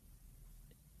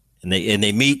and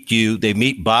they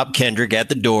meet Bob Kendrick at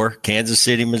the door, Kansas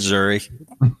City, Missouri,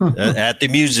 at the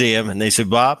museum, and they say,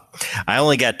 Bob, I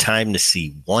only got time to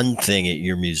see one thing at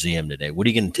your museum today. What are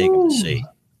you going to take them to see?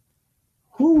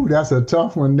 Ooh, that's a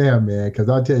tough one there, man, because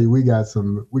I'll tell you, we got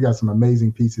some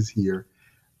amazing pieces here.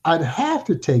 I'd have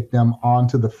to take them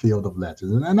onto the Field of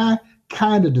Legends. And I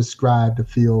kind of described the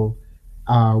field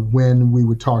when we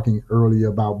were talking earlier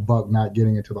about Buck not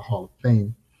getting into the Hall of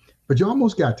Fame. But you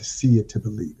almost got to see it to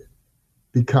believe it.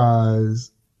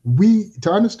 Because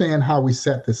to understand how we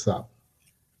set this up,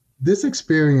 this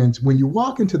experience, when you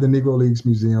walk into the Negro Leagues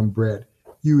Museum, Brett,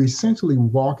 you essentially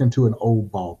walk into an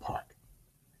old ballpark.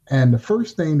 And the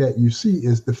first thing that you see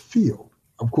is the field.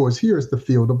 Of course, here is the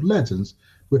Field of Legends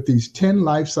with these 10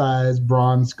 life-size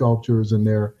bronze sculptures, and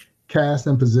they're cast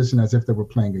in position as if they were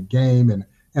playing a game. And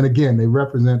again, they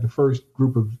represent the first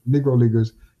group of Negro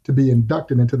Leaguers to be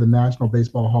inducted into the National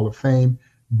Baseball Hall of Fame.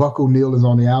 Buck O'Neil is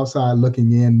on the outside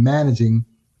looking in, managing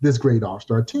this great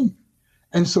all-star team.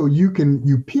 And so you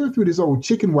peer through this old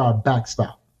chicken wire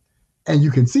backstop, and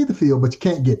you can see the field, but you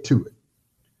can't get to it.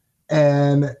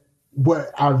 And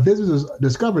what our visitors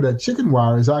discovered, that chicken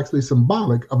wire is actually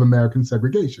symbolic of American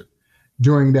segregation.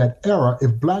 During that era,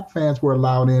 if Black fans were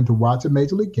allowed in to watch a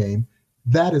Major League game,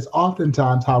 that is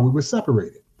oftentimes how we were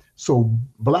separated. So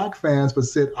Black fans would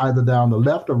sit either down the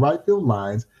left or right field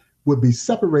lines, would be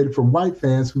separated from white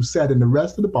fans who sat in the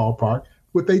rest of the ballpark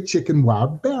with a chicken wire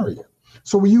barrier.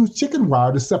 So we use chicken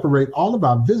wire to separate all of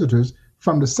our visitors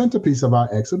from the centerpiece of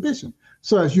our exhibition.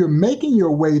 So as you're making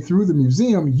your way through the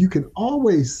museum, you can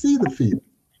always see the field,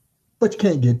 but you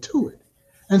can't get to it.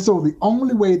 And so the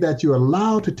only way that you're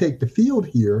allowed to take the field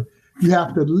here, you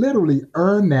have to literally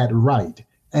earn that right.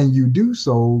 And you do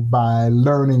so by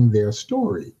learning their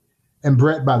story. And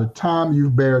Brett, by the time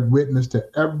you've bared witness to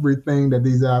everything that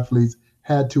these athletes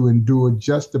had to endure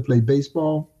just to play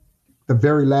baseball, the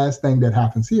very last thing that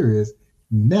happens here is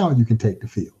now you can take the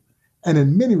field. And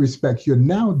in many respects, you're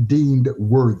now deemed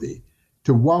worthy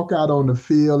to walk out on the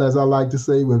field, as I like to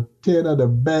say, with 10 of the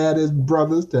baddest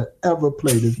brothers to ever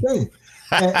play this game.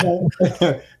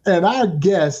 And I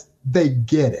guess they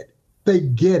get it. They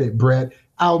get it, Brett.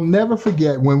 I'll never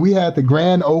forget when we had the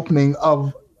grand opening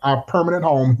of our permanent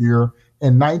home here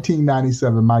in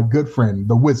 1997, my good friend,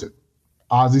 the Wizard,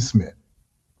 Ozzie Smith,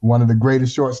 one of the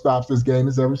greatest shortstops this game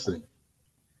has ever seen.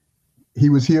 He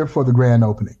was here for the grand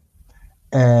opening.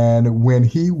 And when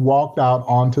he walked out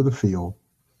onto the field,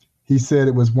 he said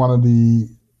it was one of the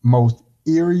most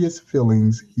eeriest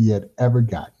feelings he had ever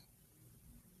gotten,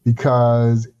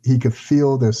 because he could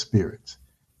feel their spirits.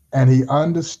 And he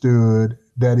understood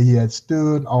that he had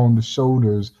stood on the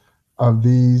shoulders of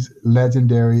these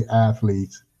legendary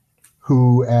athletes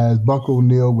who, as Buck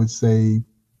O'Neil would say,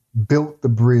 built the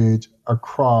bridge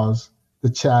across the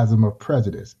chasm of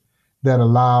prejudice that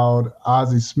allowed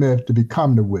Ozzie Smith to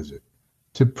become the Wizard,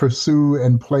 to pursue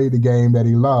and play the game that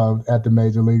he loved at the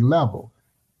major league level.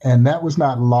 And that was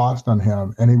not lost on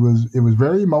him. And it was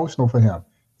very emotional for him.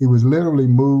 He was literally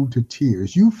moved to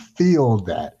tears. You feel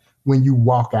that when you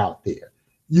walk out there.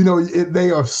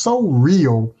 They are so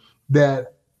real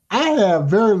that I have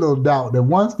very little doubt that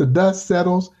once the dust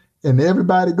settles and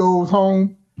everybody goes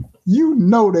home,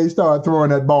 they start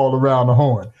throwing that ball around the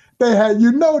horn.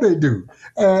 They do.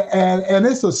 And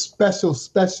it's a special,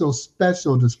 special,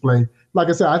 special display. Like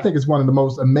I said, I think it's one of the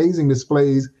most amazing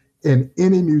displays in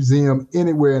any museum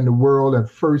anywhere in the world. At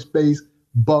first base,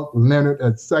 Buck Leonard.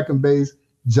 At second base,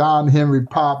 John Henry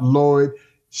Pop Lloyd.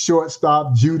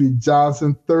 Shortstop, Judy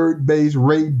Johnson. Third base,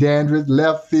 Ray Dandridge.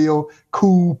 Left field,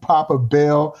 Cool Papa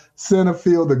Bell. Center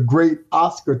field, the great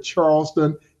Oscar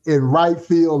Charleston. In right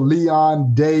field,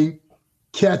 Leon Day.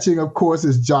 Catching, of course,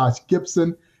 is Josh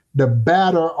Gibson. The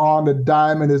batter on the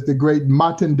diamond is the great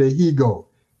Martin de Higo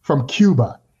from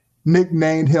Cuba.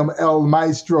 Nicknamed him El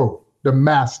Maestro, the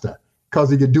master,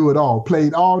 because he could do it all.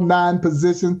 Played all 9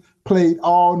 positions, played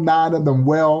all 9 of them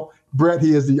well. Brett,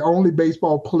 he is the only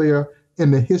baseball player in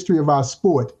the history of our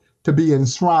sport to be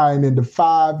enshrined into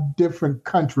 5 different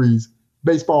countries'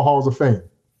 baseball halls of fame: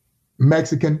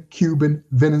 Mexican, Cuban,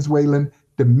 Venezuelan,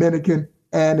 Dominican,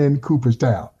 and in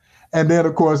Cooperstown. And then,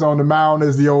 of course, on the mound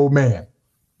is the old man,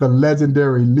 the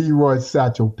legendary Leroy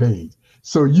Satchel Paige.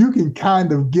 So you can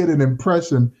kind of get an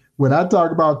impression when I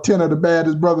talk about 10 of the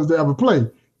baddest brothers to ever play.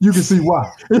 you can see why.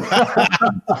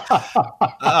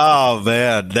 Oh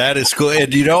man, that is cool.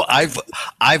 And you know, I've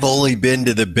only been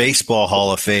to the Baseball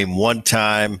Hall of Fame one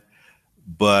time,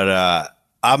 but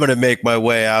I'm going to make my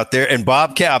way out there. And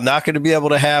Bobcat, I'm not going to be able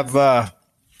to have.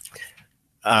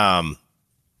 I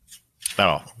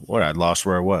lost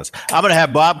where I was. I'm going to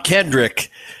have Bob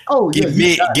Kendrick. Give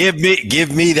me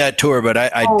that tour. But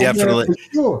I definitely, man,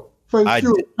 for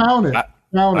sure, count it.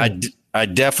 I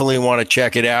definitely want to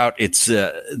check it out. It's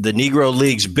the Negro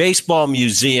Leagues Baseball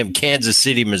Museum, Kansas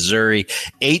City, Missouri,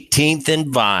 18th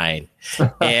and Vine.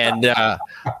 And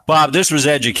Bob, this was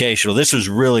educational. This was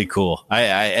really cool.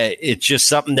 It's just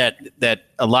something that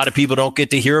a lot of people don't get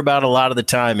to hear about a lot of the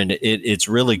time, and it's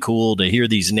really cool to hear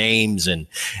these names and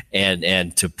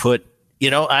to put. You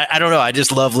know, I don't know. I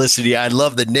just love listening. I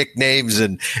love the nicknames,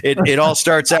 and it all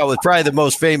starts out with probably the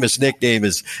most famous nickname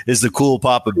is the Cool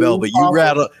Papa Bell. But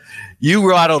you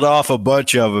rattled off a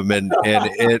bunch of them, and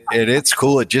it's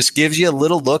cool. It just gives you a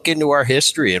little look into our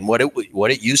history and what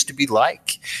it used to be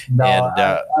like. No,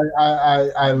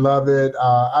 I love it.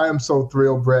 I am so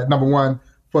thrilled, Brett. Number one,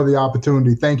 for the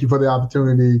opportunity. Thank you for the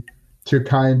opportunity to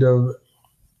kind of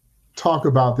talk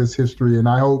about this history, and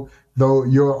I hope though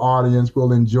your audience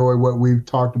will enjoy what we've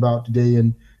talked about today,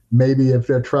 and maybe if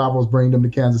their travels bring them to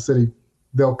Kansas City,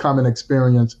 they'll come and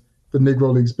experience the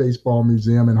Negro Leagues Baseball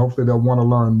Museum, and hopefully they'll want to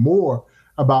learn more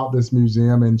about this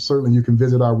museum. And certainly you can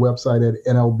visit our website at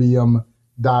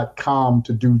nlbm.com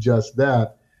to do just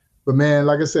that. But man,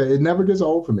 like I said, it never gets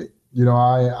old for me. You know,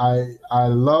 I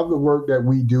love the work that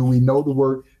we do. We know the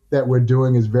work that we're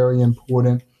doing is very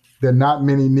important. There are not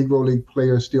many Negro League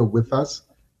players still with us.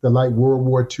 They're like World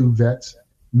War II vets.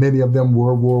 Many of them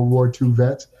were World War II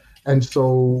vets. And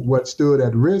so what stood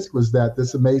at risk was that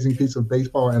this amazing piece of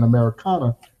baseball and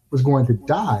Americana was going to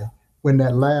die when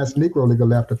that last Negro Leaguer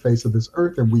left the face of this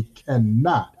earth, and we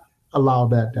cannot allow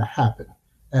that to happen.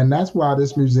 And that's why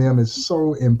this museum is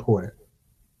so important.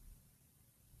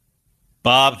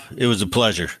 Bob, it was a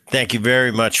pleasure. Thank you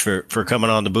very much for coming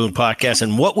on the Boone Podcast.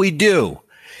 And what we do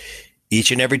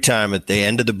each and every time at the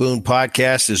end of the Boone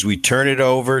Podcast is we turn it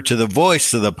over to the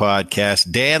voice of the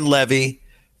podcast, Dan Levy,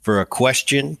 for a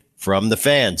question from the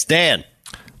fans. Dan.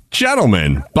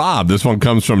 Gentlemen, Bob, this one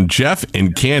comes from Jeff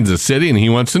in Kansas City, and he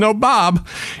wants to know, Bob,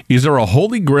 is there a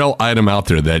Holy Grail item out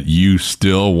there that you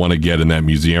still want to get in that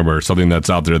museum, or something that's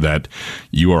out there that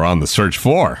you are on the search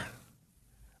for?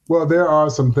 Well, there are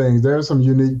some things. There are some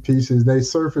unique pieces. They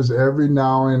surface every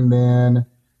now and then,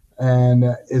 and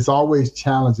it's always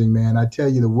challenging, man. I tell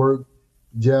you, the work,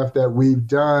 Jeff, that we've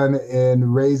done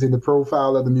in raising the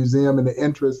profile of the museum and the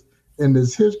interest in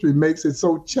this history makes it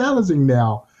so challenging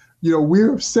now. You know,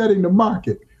 we're setting the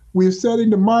market. We're setting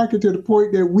the market to the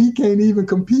point that we can't even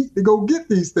compete to go get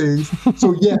these things.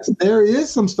 So yes, there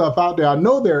is some stuff out there. I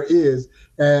know there is,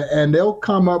 and they'll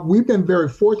come up. We've been very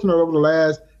fortunate over the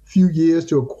last few years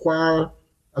to acquire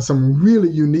some really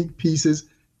unique pieces,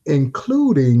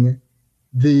 including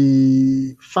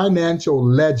the financial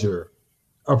ledger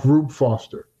of Rube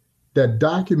Foster that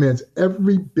documents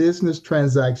every business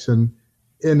transaction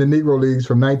in the Negro Leagues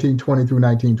from 1920 through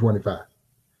 1925.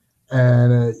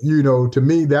 And, you know, to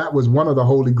me, that was one of the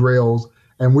holy grails,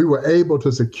 and we were able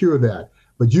to secure that.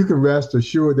 But you can rest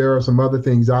assured there are some other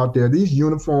things out there. These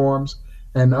uniforms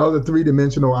and other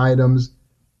three-dimensional items,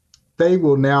 they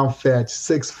will now fetch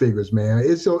six figures, man.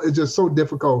 It's just so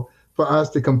difficult for us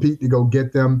to compete to go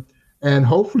get them. And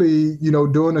hopefully, you know,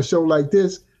 doing a show like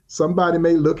this, somebody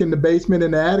may look in the basement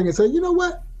in the attic and say, you know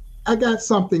what, I got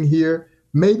something here.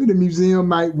 Maybe the museum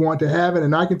might want to have it.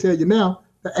 And I can tell you now,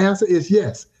 the answer is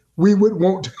yes. We would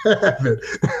want to have it.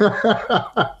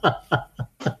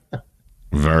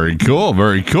 Very cool.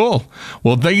 Very cool.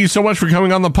 Well, thank you so much for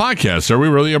coming on the podcast, sir. We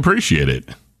really appreciate it.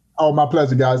 Oh, my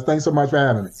pleasure, guys. Thanks so much for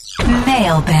having me.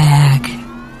 Mailbag.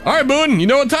 All right, Boone, you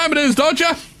know what time it is, don't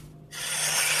you?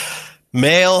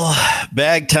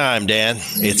 Mailbag time, Dan.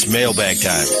 It's mailbag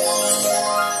time.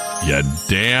 You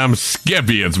damn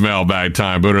Skippy, it's mailbag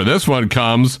time, Booner. This one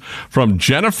comes from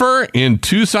Jennifer in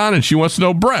Tucson, and she wants to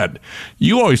know, Brett,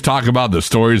 you always talk about the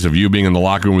stories of you being in the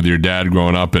locker room with your dad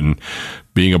growing up and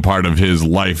being a part of his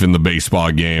life in the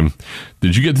baseball game.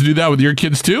 Did you get to do that with your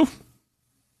kids too?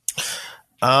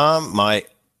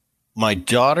 My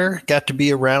daughter got to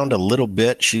be around a little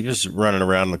bit. She was running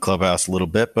around the clubhouse a little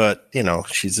bit, but you know,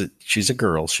 she's a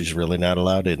girl. She's really not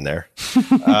allowed in there.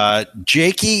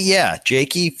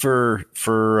 Jakey for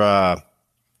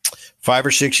 5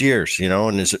 or 6 years, you know,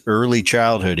 in his early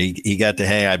childhood, he got to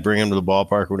hang. I'd bring him to the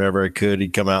ballpark whenever I could.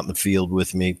 He'd come out in the field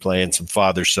with me playing some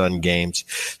father-son games.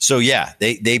 So yeah,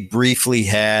 they briefly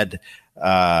had,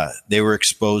 they were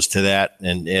exposed to that,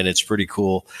 and it's pretty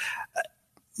cool.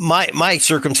 My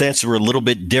circumstances were a little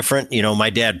bit different. You know, my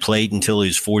dad played until he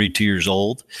was 42 years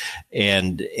old,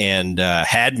 and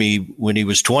had me when he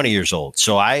was 20 years old.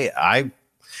 So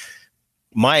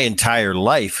my entire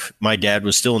life, my dad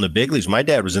was still in the big leagues. My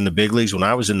dad was in the big leagues when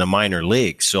I was in the minor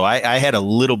leagues. So I had a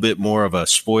little bit more of a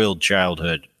spoiled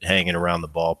childhood hanging around the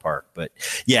ballpark. But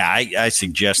yeah, I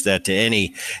suggest that to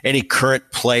any current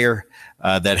player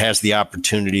that has the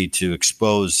opportunity to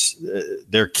expose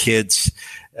their kids.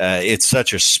 It's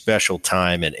such a special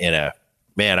time, and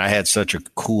man, I had such a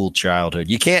cool childhood.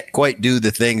 You can't quite do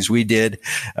the things we did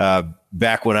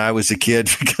back when I was a kid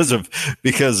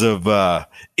because of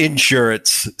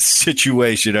insurance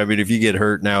situation. I mean, if you get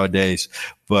hurt nowadays,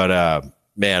 but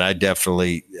man,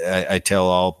 I tell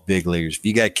all big leaguers, if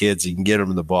you got kids, you can get them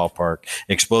in the ballpark,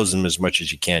 expose them as much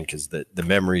as you can, because the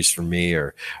memories for me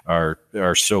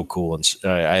are so cool, and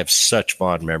I have such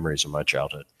fond memories of my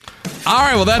childhood. All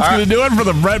right, well, that's going to do it for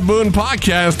the Brett Boone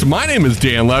Podcast. My name is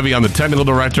Dan Levy. I'm the technical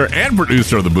director and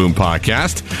producer of the Boone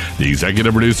Podcast. The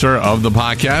executive producer of the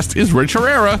podcast is Rich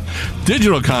Herrera.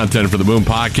 Digital content for the Boone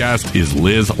Podcast is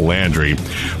Liz Landry.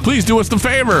 Please do us the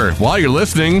favor. While you're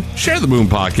listening, share the Boone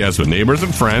Podcast with neighbors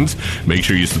and friends. Make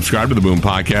sure you subscribe to the Boone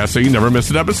Podcast so you never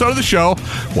miss an episode of the show.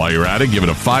 While you're at it, give it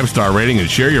a 5-star rating and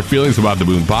share your feelings about the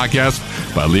Boone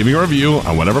Podcast by leaving a review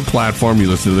on whatever platform you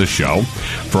listen to this show.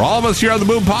 For all of us here on the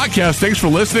Boone Podcast, thanks for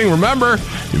listening. Remember,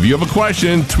 if you have a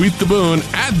question, tweet the Boone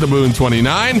at the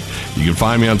Boone29. You can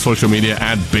find me on social media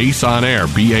at Bass on Air,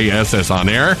 BASS on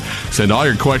Air. Send all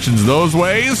your questions those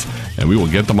ways, and we will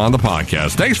get them on the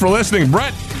podcast. Thanks for listening,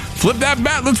 Brett. Flip that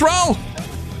bat. Let's roll.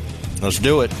 Let's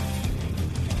do it.